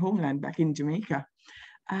to my homeland, back in Jamaica,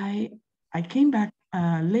 I came back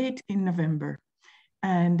late in November,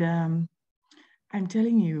 and I'm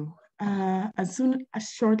telling you, as soon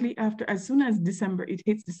as December, it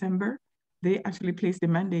hits December, they actually placed the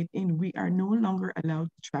mandate in. We are no longer allowed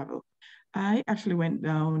to travel. I actually went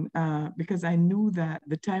down because I knew that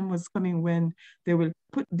the time was coming when they will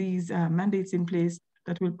put these mandates in place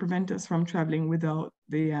that will prevent us from traveling without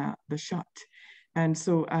the shot. And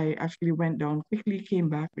so I actually went down quickly, came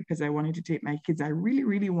back because I wanted to take my kids. I really,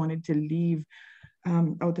 really wanted to leave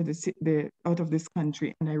out of this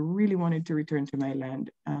country, and I really wanted to return to my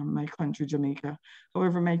land, my country, Jamaica.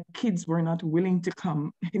 However, my kids were not willing to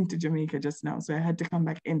come into Jamaica just now, so I had to come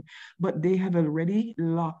back in. But they have already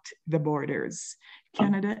locked the borders.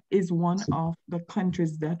 Canada is one of the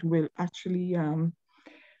countries that will actually,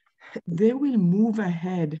 they will move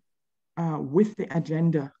ahead with the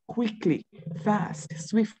agenda quickly, fast,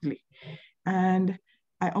 swiftly. And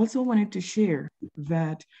I also wanted to share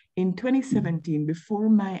that in 2017, before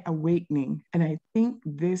my awakening, and I think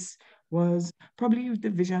this was probably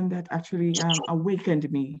the vision that actually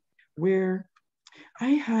awakened me, where I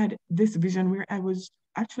had this vision where I was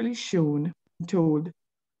actually shown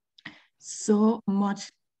so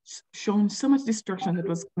much destruction that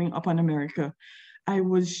was coming upon America. I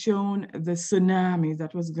was shown the tsunami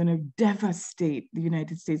that was going to devastate the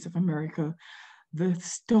United States of America. The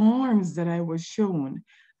storms that I was shown,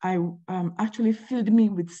 actually filled me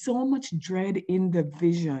with so much dread in the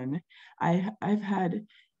vision. I've had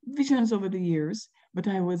visions over the years, but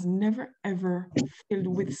I was never ever filled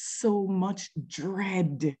with so much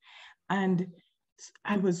dread. And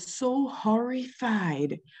I was so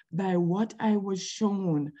horrified by what I was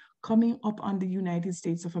shown coming up on the United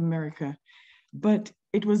States of America. But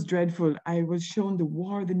it was dreadful. I was shown the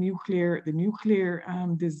war, the nuclear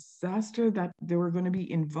disaster that they were going to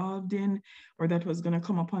be involved in, or that was going to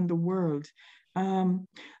come upon the world.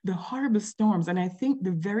 The horrible storms, and I think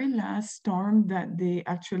the very last storm that they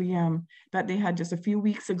actually that they had just a few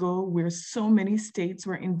weeks ago, where so many states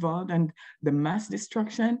were involved, and the mass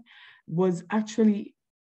destruction was actually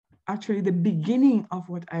the beginning of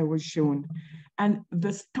what I was shown. And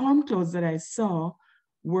the storm clouds that I saw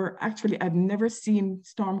were actually, I've never seen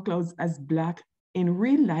storm clouds as black in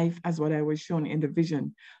real life as what I was shown in the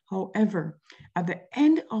vision. However, at the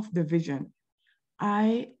end of the vision,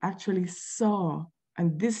 I actually saw,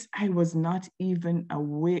 and this I was not even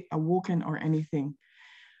awoken or anything,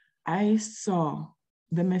 I saw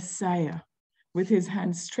the Messiah with his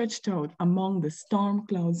hands stretched out among the storm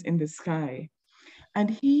clouds in the sky.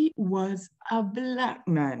 And he was a black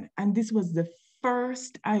man. And this was the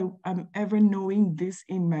first I am ever knowing this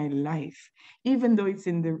in my life, even though it's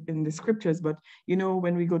in the scriptures. But you know,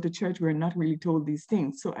 when we go to church, we're not really told these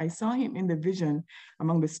things. So I saw him in the vision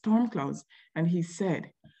among the storm clouds, and he said,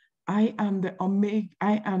 I am the Omega,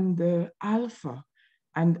 I am the Alpha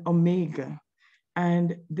and Omega.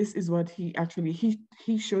 And this is what he actually,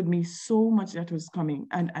 he showed me so much that was coming.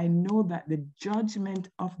 And I know that the judgment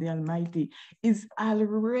of the Almighty is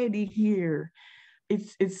already here.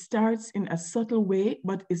 It starts in a subtle way,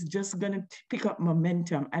 but it's just going to pick up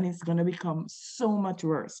momentum, and it's going to become so much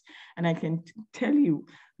worse. And I can tell you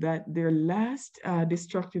that their last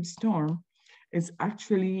destructive storm is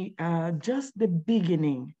actually just the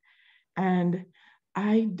beginning. And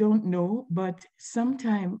I don't know, but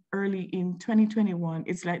sometime early in 2021,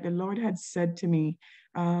 it's like the Lord had said to me,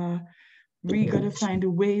 we got to find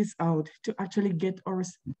ways out to actually get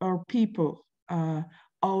our people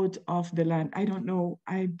out of the land. I don't know,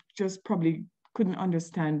 I just probably couldn't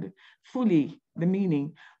understand fully the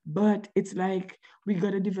meaning, but it's like we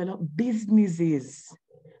got to develop businesses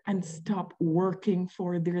and stop working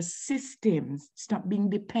for their systems, stop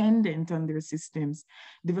being dependent on their systems,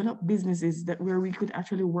 develop businesses that where we could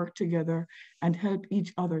actually work together and help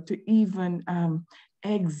each other to even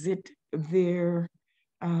exit their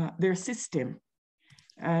system.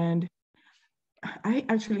 And I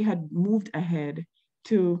actually had moved ahead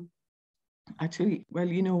to actually, well,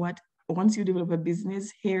 you know what? Once you develop a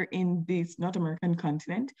business here in this North American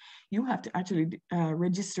continent, you have to actually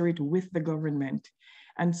register it with the government.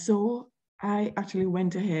 And so I actually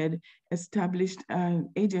went ahead, established an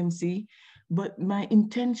agency, but my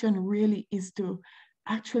intention really is to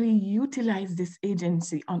actually utilize this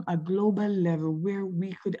agency on a global level where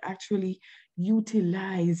we could actually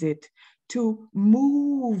utilize it to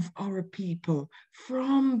move our people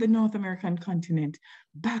from the North American continent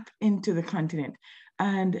back into the continent.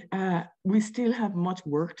 And we still have much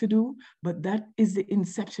work to do, but that is the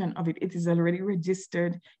inception of it. It is already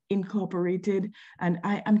registered, incorporated, and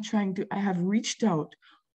I have reached out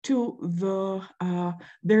to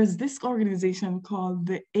there's this organization called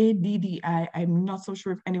the ADDI. I'm not so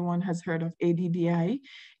sure if anyone has heard of ADDI.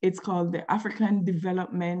 It's called the African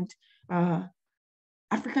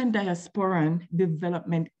Diasporan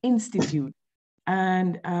Development Institute.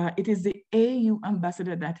 And it is the AU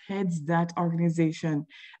ambassador that heads that organization.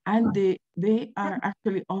 And they are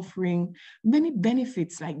actually offering many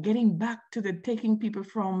benefits, like getting back to taking people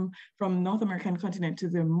from North American continent to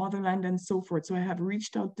the motherland and so forth. So I have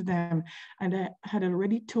reached out to them, and I had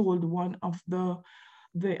already told one of the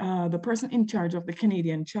person in charge of the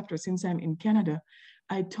Canadian chapter, since I'm in Canada,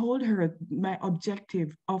 I told her my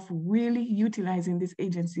objective of really utilizing this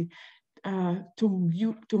agency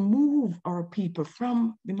to move our people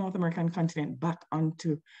from the North American continent back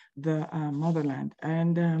onto the motherland.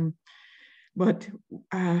 And but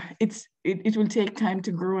it will take time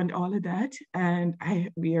to grow and all of that. And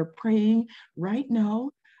we are praying right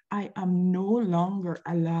now. I am no longer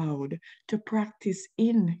allowed to practice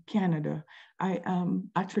in Canada. I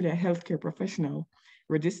am actually a healthcare professional,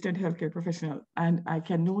 registered healthcare professional, and I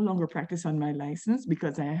can no longer practice on my license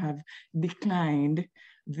because I have declined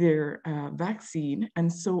their vaccine.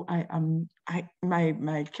 And so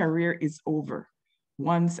my career is over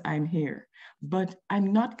once I'm here. But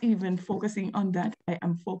I'm not even focusing on that. I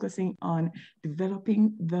am focusing on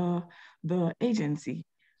developing the agency.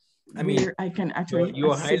 I mean, where I can actually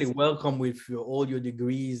you're highly welcome with all your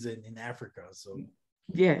degrees in Africa. So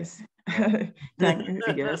yes,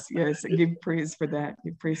 yes. Give praise for that.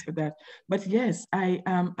 Give praise for that. But yes, I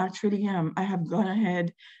actually I have gone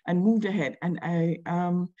ahead and moved ahead, and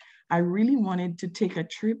I really wanted to take a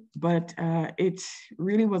trip, but it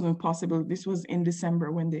really wasn't possible. This was in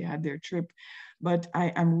December when they had their trip. But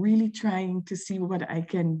I am really trying to see what I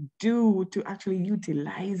can do to actually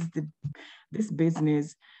utilize this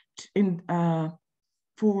business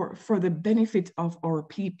for the benefit of our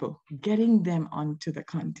people, getting them onto the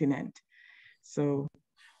continent. So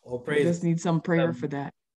I just need some prayer for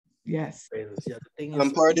that. Yes. Yeah, the thing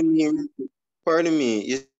is, pardon me.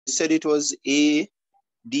 You said it was ADDI,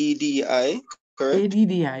 correct?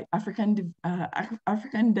 ADDI,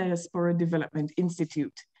 African Diaspora Development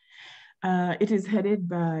Institute. It is headed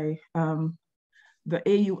by the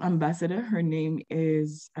AU ambassador. Her name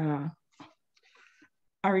is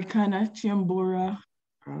Arikana Chiambura.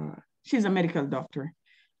 She's a medical doctor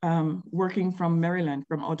working from Maryland,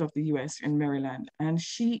 from out of the US in Maryland. And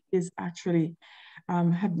she is actually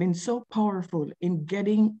have been so powerful in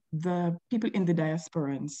getting the people in the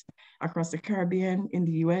diasporans across the Caribbean, in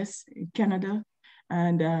the US, in Canada.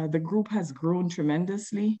 And the group has grown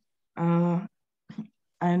tremendously.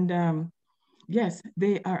 Yes,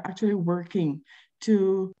 they are actually working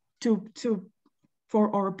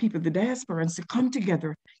for our people, the diasporans, to come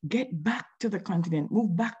together, get back to the continent,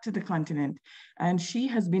 move back to the continent. And she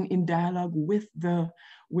has been in dialogue with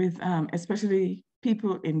especially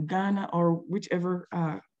people in Ghana or whichever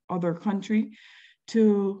other country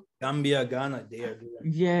to Gambia, Ghana,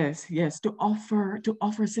 yes, to offer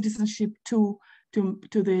citizenship to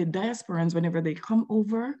the diasporans whenever they come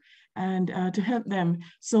over, and to help them.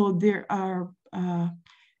 So there are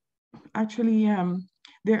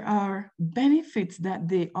there are benefits that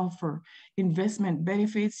they offer, investment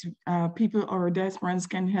benefits. People or diasporans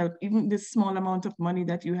can help, even the small amount of money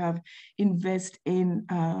that you have, invest in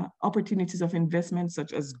opportunities of investment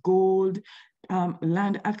such as gold,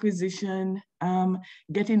 land acquisition,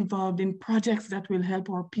 get involved in projects that will help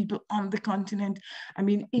our people on the continent. I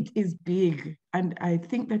mean, it is big. And I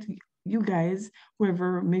think that you guys,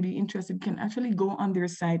 whoever may be interested, can actually go on their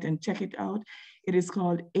site and check it out. It is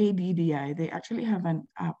called ADDI. They actually have an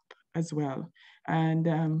app as well. And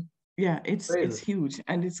yeah, it's huge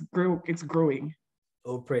and it's growing.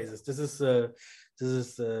 Oh, praises. This is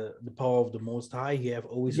the power of the Most High. He have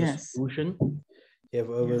always a solution. He have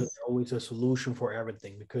always a solution for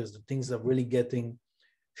everything, because the things are really getting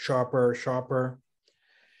sharper.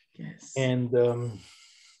 Yes. And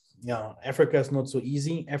yeah, Africa is not so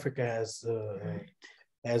easy. Africa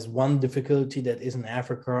has one difficulty that isn't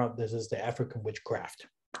Africa. This is the African witchcraft.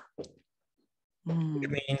 Which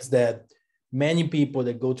means that many people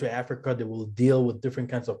that go to Africa, they will deal with different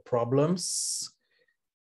kinds of problems.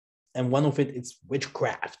 And one of it is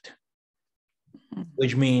witchcraft,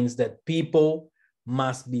 which means that people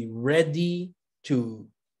must be ready to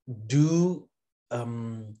do,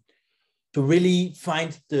 to really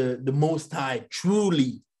find the Most High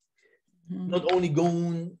truly, not only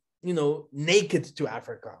going, naked to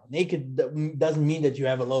Africa. Naked doesn't mean that you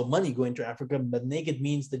have a lot of money going to Africa, but naked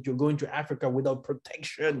means that you're going to Africa without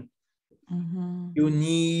protection. You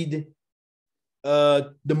need,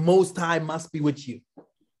 the Most High must be with you.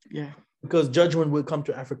 Yeah. Because judgment will come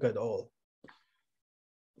to Africa at all.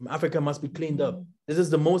 Africa must be cleaned up. This is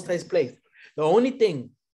the Most High's place. The only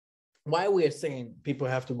thing why we are saying people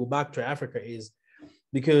have to go back to Africa is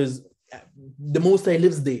because the Most High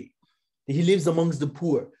lives there. He lives amongst the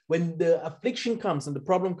poor. When the affliction comes and the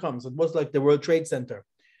problem comes, it was like the World Trade Center,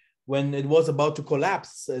 when it was about to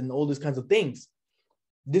collapse and all these kinds of things.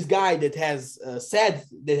 This guy that has said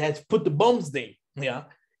that has put the bombs there,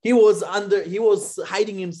 he was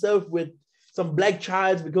hiding himself with some black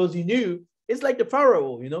child because he knew it's like the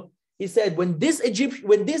Pharaoh, He said, when this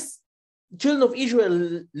children of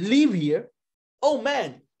Israel leave here, oh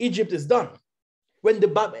man, Egypt is done. When the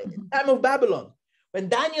time of Babylon, when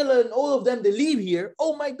Daniel and all of them, they leave here,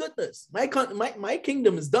 oh my goodness, my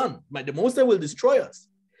kingdom is done. The Most High will destroy us.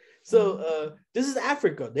 So this is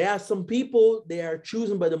Africa. There are some people, they are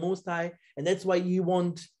chosen by the Most High, and that's why you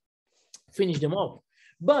won't finish them off.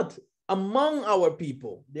 But among our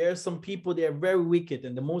people, there are some people, they are very wicked,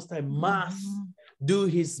 and the Most High must do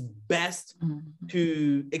his best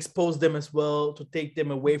to expose them as well, to take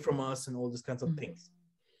them away from us and all these kinds of things.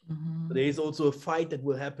 So there is also a fight that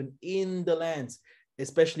will happen in the lands,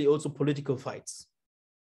 especially also political fights.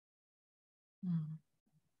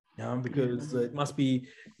 because it must be,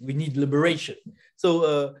 we need liberation.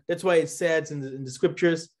 So that's why it says in the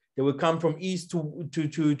scriptures, they will come from east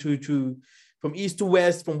from east to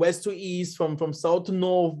west, from west to east, from south to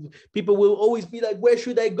north. People will always be like, where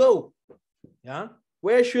should I go? Yeah,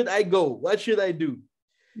 where should I go? What should I do?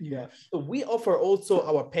 Yeah. So we offer also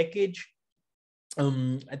our package.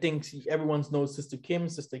 I think everyone knows Sister Kim,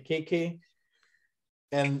 Sister KK,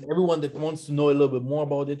 and everyone that wants to know a little bit more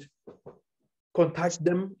about it, contact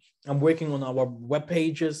them. I'm working on our web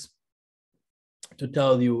pages to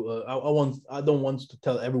tell you. I don't want to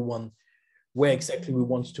tell everyone where exactly we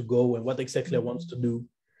want to go and what exactly I want to do.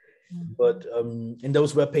 But in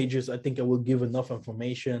those web pages, I think I will give enough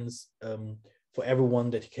information for everyone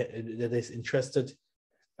that is interested.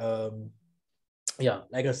 Yeah,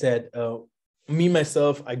 like I said, me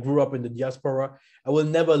myself, I grew up in the diaspora. I will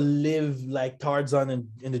never live like Tarzan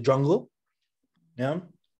in the jungle. Yeah,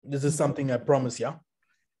 this is something I promise. Yeah,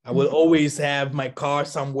 I will always have my car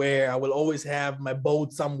somewhere. I will always have my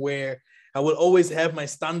boat somewhere. I will always have my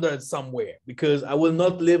standards somewhere, because I will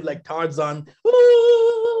not live like Tarzan.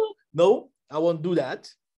 No, I won't do that.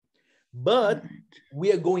 But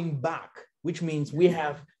we are going back, which means we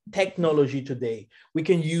have technology today. We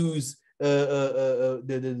can use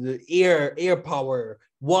the air power,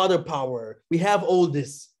 water power. We have all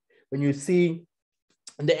this. When you see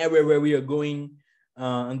in the area where we are going,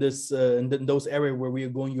 in those areas where we are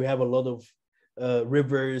going, you have a lot of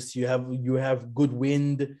rivers. You have good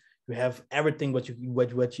wind. You have everything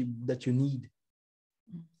that you need.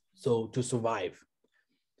 So to survive.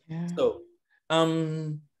 Yeah. So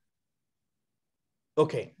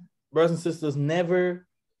okay, brothers and sisters, never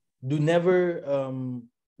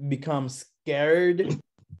become scared.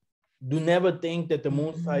 Do never think that the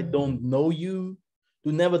Most High don't know you.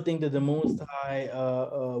 Do never think that the Most High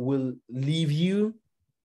will leave you.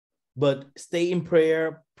 But stay in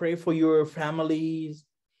prayer. Pray for your families,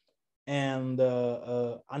 and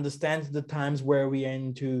understand the times where we are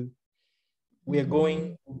into. We are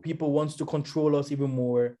going. People want to control us even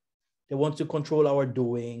more. They want to control our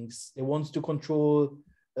doings. They want to control,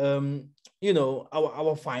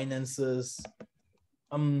 our finances.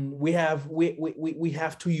 We have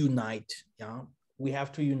to unite. Yeah, we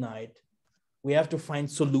have to unite. We have to find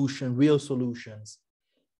real solutions,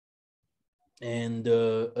 and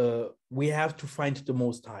we have to find the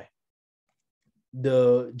Most High.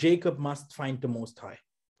 Jacob must find the Most High.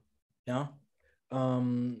 Yeah,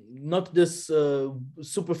 not this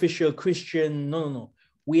superficial Christian. No.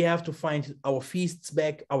 We have to find our feasts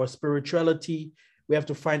back, our spirituality. We have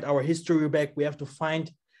to find our history back. We have to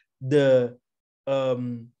find the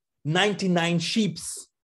 99 sheeps,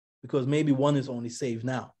 because maybe one is only saved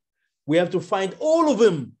now. We have to find all of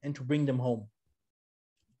them and to bring them home.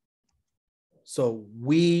 So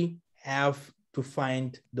we have to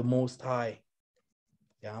find the Most High.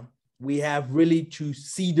 Yeah, we have really to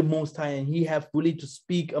see the Most High, and He have really to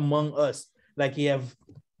speak among us, like He have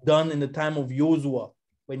done in the time of Joshua,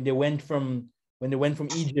 when they went from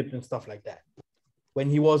Egypt and stuff like that. When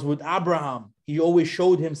He was with Abraham, He always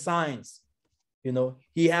showed him signs.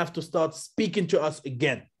 He have to start speaking to us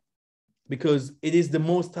again, because it is the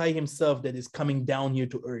Most High Himself that is coming down here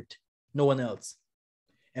to earth, no one else.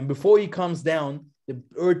 And before He comes down, the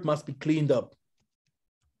earth must be cleaned up.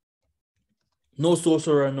 No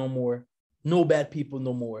sorcerer no more. No bad people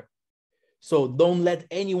no more. So don't let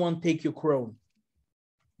anyone take your crown.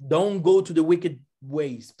 Don't go to the wicked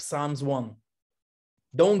ways. Psalms 1.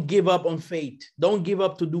 Don't give up on faith. Don't give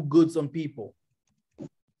up to do goods on people.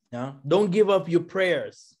 Yeah. Don't give up your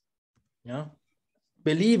prayers. Yeah.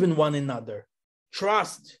 Believe in one another.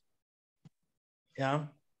 Trust. Yeah.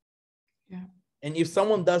 Yeah. And if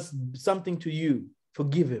someone does something to you,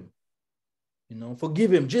 forgive him.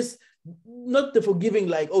 Forgive him. Just not the forgiving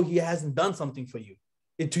like, oh, he hasn't done something for you,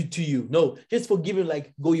 to you. No, just forgive him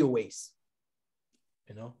like, go your ways.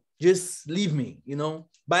 Just leave me.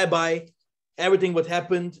 Bye-bye. Everything what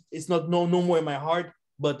happened, it's not no more in my heart,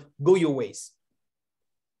 but go your ways.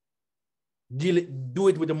 Do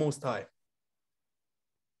it with the Most High.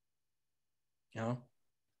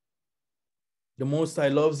 The Most High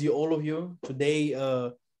loves you, all of you. Today,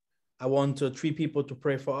 I want 3 people to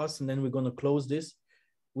pray for us, and then we're going to close this.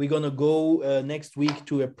 We're going to go next week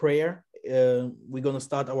to a prayer. We're going to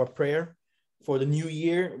start our prayer for the new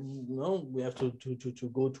year. We have to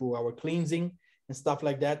go to our cleansing and stuff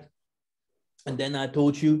like that. And then I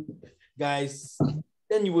told you guys,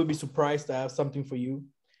 then you will be surprised I have something for you.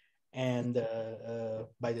 And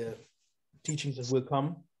by the teachings that will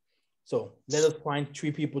come. So let us find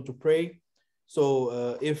 3 people to pray.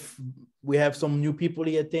 So if we have some new people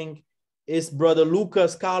here, I think, is Brother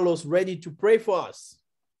Lucas Carlos ready to pray for us?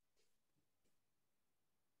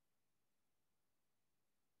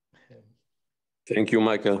 Thank you,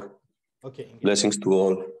 Michael. Okay. Blessings to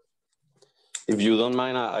all. If you don't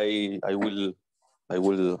mind, I will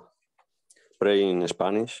pray in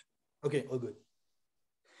Spanish. Okay, all good.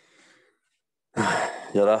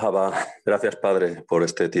 Gracias, Padre, por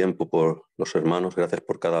este tiempo, por los hermanos. Gracias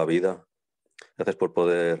por cada vida. Gracias por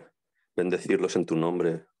poder bendecirlos en tu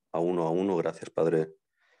nombre, a uno. Gracias, Padre.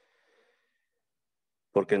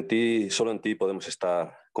 Porque en ti, solo en ti podemos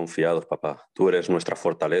estar confiados, papá. Tú eres nuestra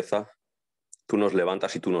fortaleza. Tú nos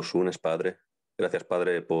levantas y tú nos unes, Padre. Gracias,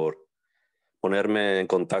 Padre, por ponerme en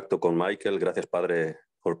contacto con Michael. Gracias, Padre,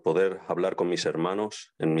 por poder hablar con mis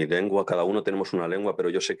hermanos en mi lengua. Cada uno tenemos una lengua, pero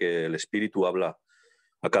yo sé que el Espíritu habla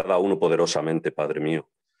a cada uno poderosamente, Padre mío.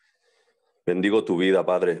 Bendigo tu vida,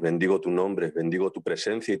 Padre, bendigo tu nombre, bendigo tu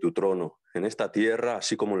presencia y tu trono en esta tierra,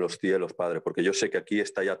 así como en los cielos, Padre, porque yo sé que aquí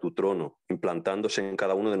está ya tu trono, implantándose en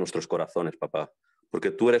cada uno de nuestros corazones, papá,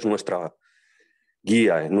 porque tú eres nuestra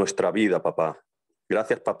guía en nuestra vida, papá.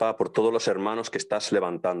 Gracias, papá, por todos los hermanos que estás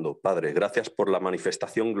levantando, Padre. Gracias por la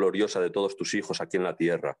manifestación gloriosa de todos tus hijos aquí en la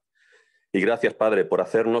tierra. Y gracias, Padre, por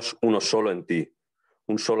hacernos uno solo en ti,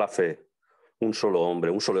 una sola fe, un solo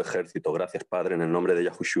hombre, un solo ejército. Gracias, Padre, en el nombre de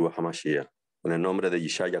Yahushua HaMashiach, en el nombre de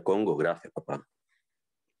Yishaya Congo. Gracias, papá.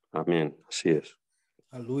 Amén. Así es.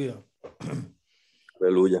 Aleluya.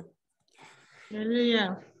 Aleluya.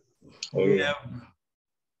 Aleluya. Yeah.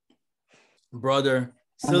 Brother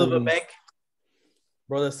Silverback.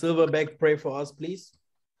 Brother Silverback, pray for us, please.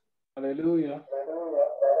 Hallelujah.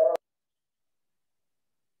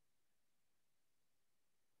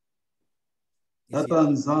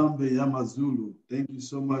 Nathan Zambe Yamazulu, thank you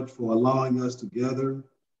so much for allowing us to gather.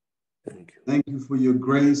 Thank you. Thank you for your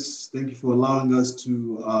grace. Thank you for allowing us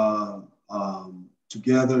to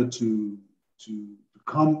together to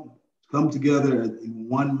come together in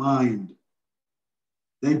one mind.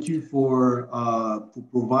 Thank you for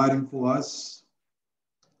providing for us,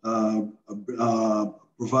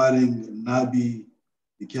 providing Nabi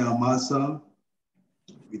Mikhael Massa.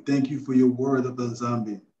 We thank you for your word of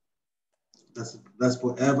Nzambi. That's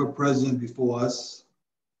forever present before us.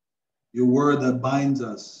 Your word that binds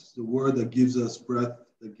us, the word that gives us breath,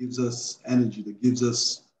 that gives us energy, that gives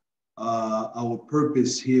us our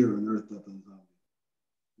purpose here on earth.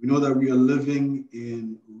 We know that we are living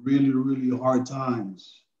in really, really hard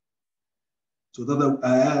times. So that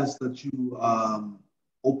I ask that you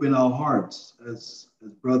open our hearts as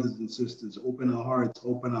brothers and sisters, open our hearts,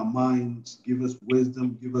 open our minds, give us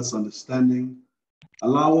wisdom, give us understanding.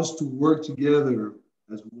 Allow us to work together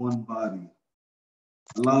as one body.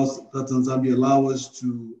 Allow us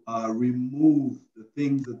to remove the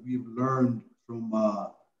things that we've learned from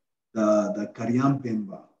the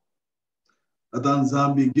Kariampemba.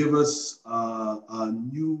 Zambi, give us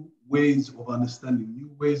new ways of understanding, new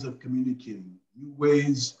ways of communicating, new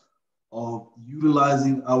ways of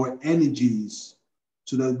utilizing our energies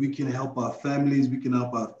so that we can help our families, we can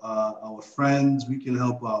help our friends, we can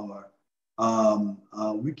help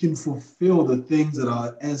we can fulfill the things that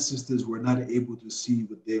our ancestors were not able to see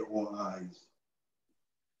with their own eyes.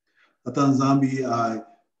 Zambi,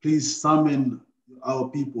 please summon our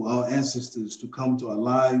people, our ancestors to come to our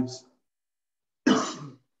lives.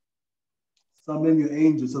 Summon your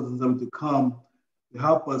angels to come to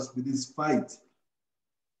help us with this fight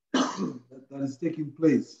that is taking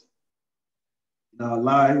place in our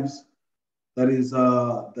lives, that is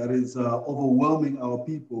overwhelming our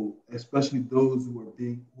people, especially those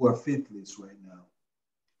who are faithless right now.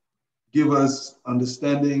 Give us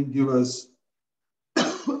understanding, give us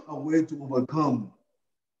a way to overcome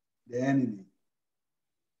the enemy.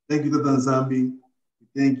 Thank you, Dr. Zambi. We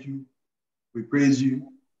thank you. We praise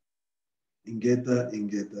you. Ingeta.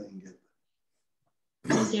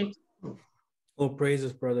 Oh,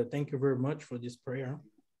 praises, brother. Thank you very much for this prayer.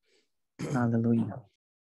 Hallelujah.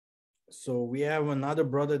 So we have another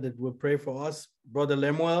brother that will pray for us, Brother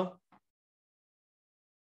Lemuel.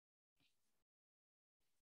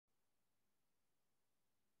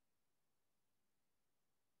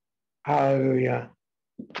 Hallelujah.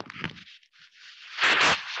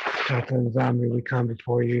 Dr. Nzambi, we come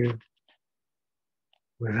before you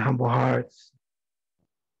with humble hearts,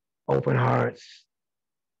 open hearts.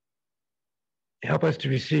 Help us to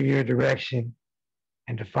receive your direction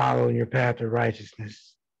and to follow in your path of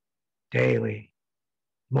righteousness daily.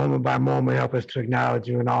 Moment by moment, help us to acknowledge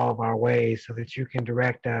you in all of our ways so that you can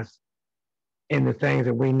direct us in the things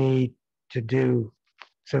that we need to do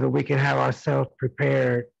so that we can have ourselves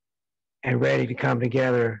prepared and ready to come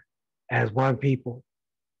together as one people,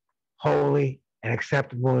 holy and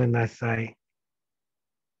acceptable in thy sight.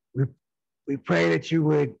 We pray that you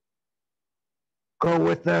would go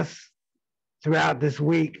with us throughout this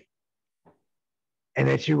week and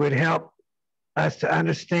that you would help us to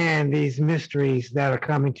understand these mysteries that are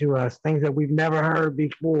coming to us, things that we've never heard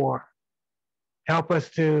before. Help us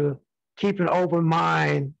to keep an open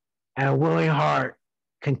mind and a willing heart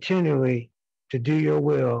continually to do your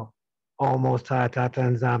will. O Most High Tata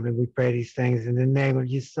Nzambe, we pray these things in the name of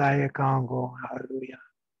Yesaya Congo. Hallelujah.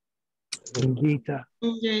 Ngita.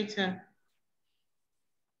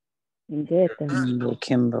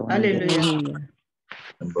 Hallelujah.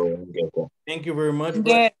 Thank you very much,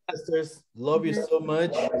 brothers and sisters. Love you so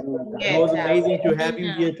much. It was amazing to have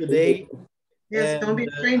you here today. Yes, and don't be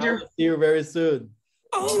a stranger. I will see you very soon.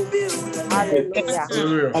 Hallelujah.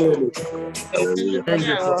 Hallelujah. Hallelujah. Thank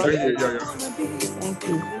you. Thank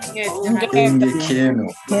you.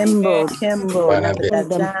 Kimbo,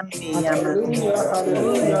 Nakazambi, Hallelujah.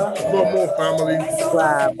 Hallelujah. One more family.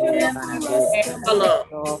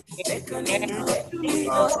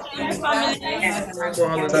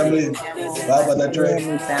 Family, Baba, that's right.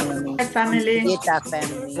 family. Family. Geta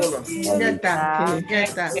family. Geta.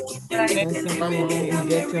 Geta. Family.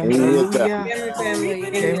 Hallelujah. Family.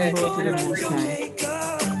 Kembo to the Most High.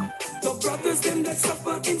 The brothers them that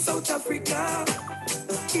suffer in South Africa,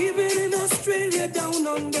 even in Australia down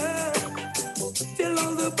under. Tell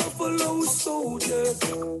all the buffalo soldiers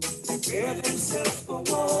prepare themselves for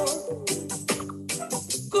war.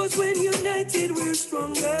 Cause when united we're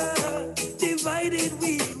stronger, divided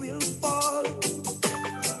we will fall.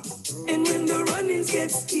 And when the runnings get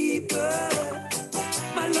steeper,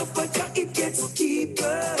 my love for Jah it gets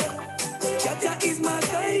deeper. Jah is my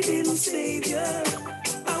guiding savior.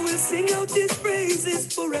 I will sing out his praises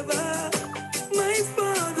forever. My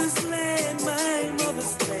father's land, my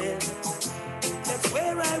mother's land, that's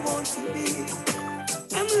where I want to be.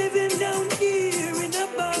 I'm living down here in a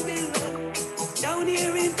Babylon, down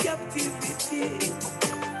here in captivity.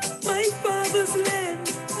 My father's land,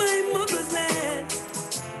 my mother's land,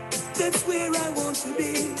 that's where I want to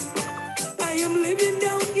be. I am living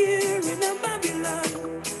down here in a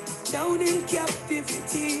Babylon, down in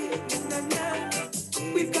captivity.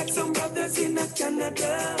 We've got some brothers in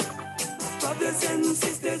Canada, brothers and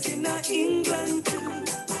sisters in England too.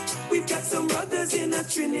 We've got some brothers in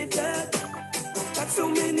Trinidad. Got so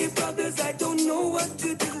many brothers, I don't know what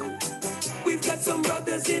to do. We've got some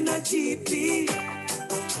brothers in GP.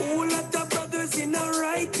 Whole lot of brothers in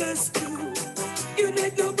Rikers too.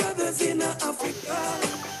 Unite the brothers in Africa.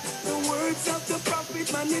 The words of the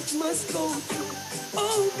prophet, man, it must go through.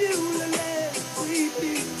 Oh, Beulah land, sweet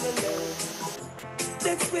Beulah land.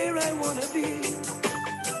 That's where I wanna be.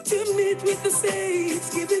 To meet with the saints,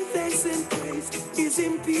 giving thanks and praise, His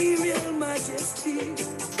Imperial Majesty.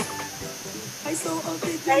 I saw a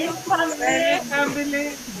vision of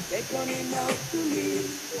family beckoning out to me.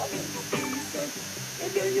 He said,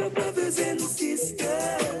 gather your brothers and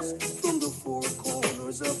sisters from the four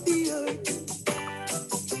corners of the earth.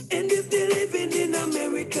 And if they're living in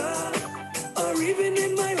America, or even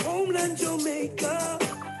in my homeland, Jamaica,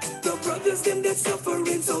 the brothers them that suffer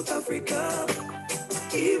in South Africa,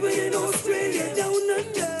 even in Australia down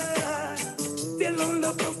under, tell all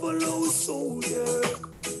the buffalo soldiers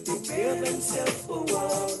prepare themselves for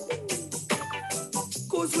war.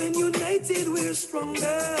 Cause when united we're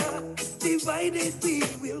stronger, divided we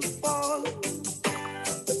will fall.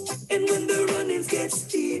 And when the runnings get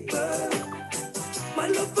steeper, my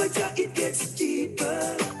love for Jah it gets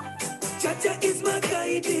deeper. Jah is my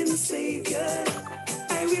guiding savior.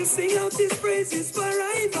 I will sing out his praises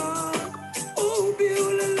forever. Oh,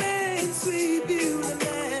 Beulah land, sweet Beulah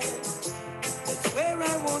land, that's where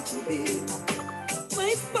I want to be.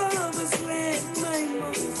 My father's land, my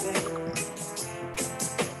mother's land.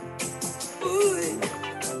 Ooh,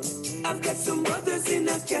 I've got some brothers in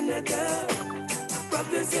Canada,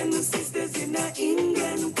 brothers and sisters in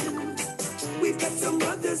England too. We've got some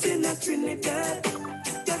brothers in Trinidad.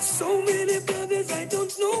 Got so many brothers, I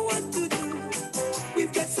don't know what to do.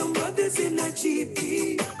 We've got some brothers in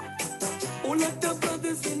GP. All of the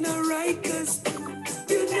brothers in Rikers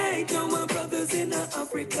too. Unite now, my brothers in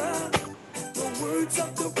Africa. The words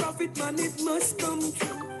of the prophet, man, it must come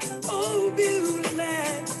true. Oh, Beulah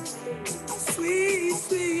land, sweet,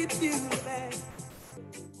 sweet Beulah land.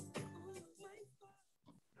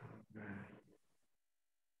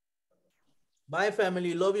 Bye,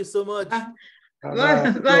 family. Love you so much.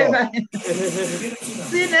 Bye.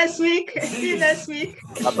 See you next week. See you next week.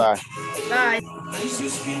 Bye-bye. Bye.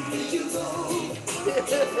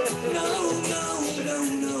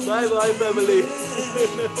 Bye,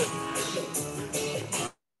 family.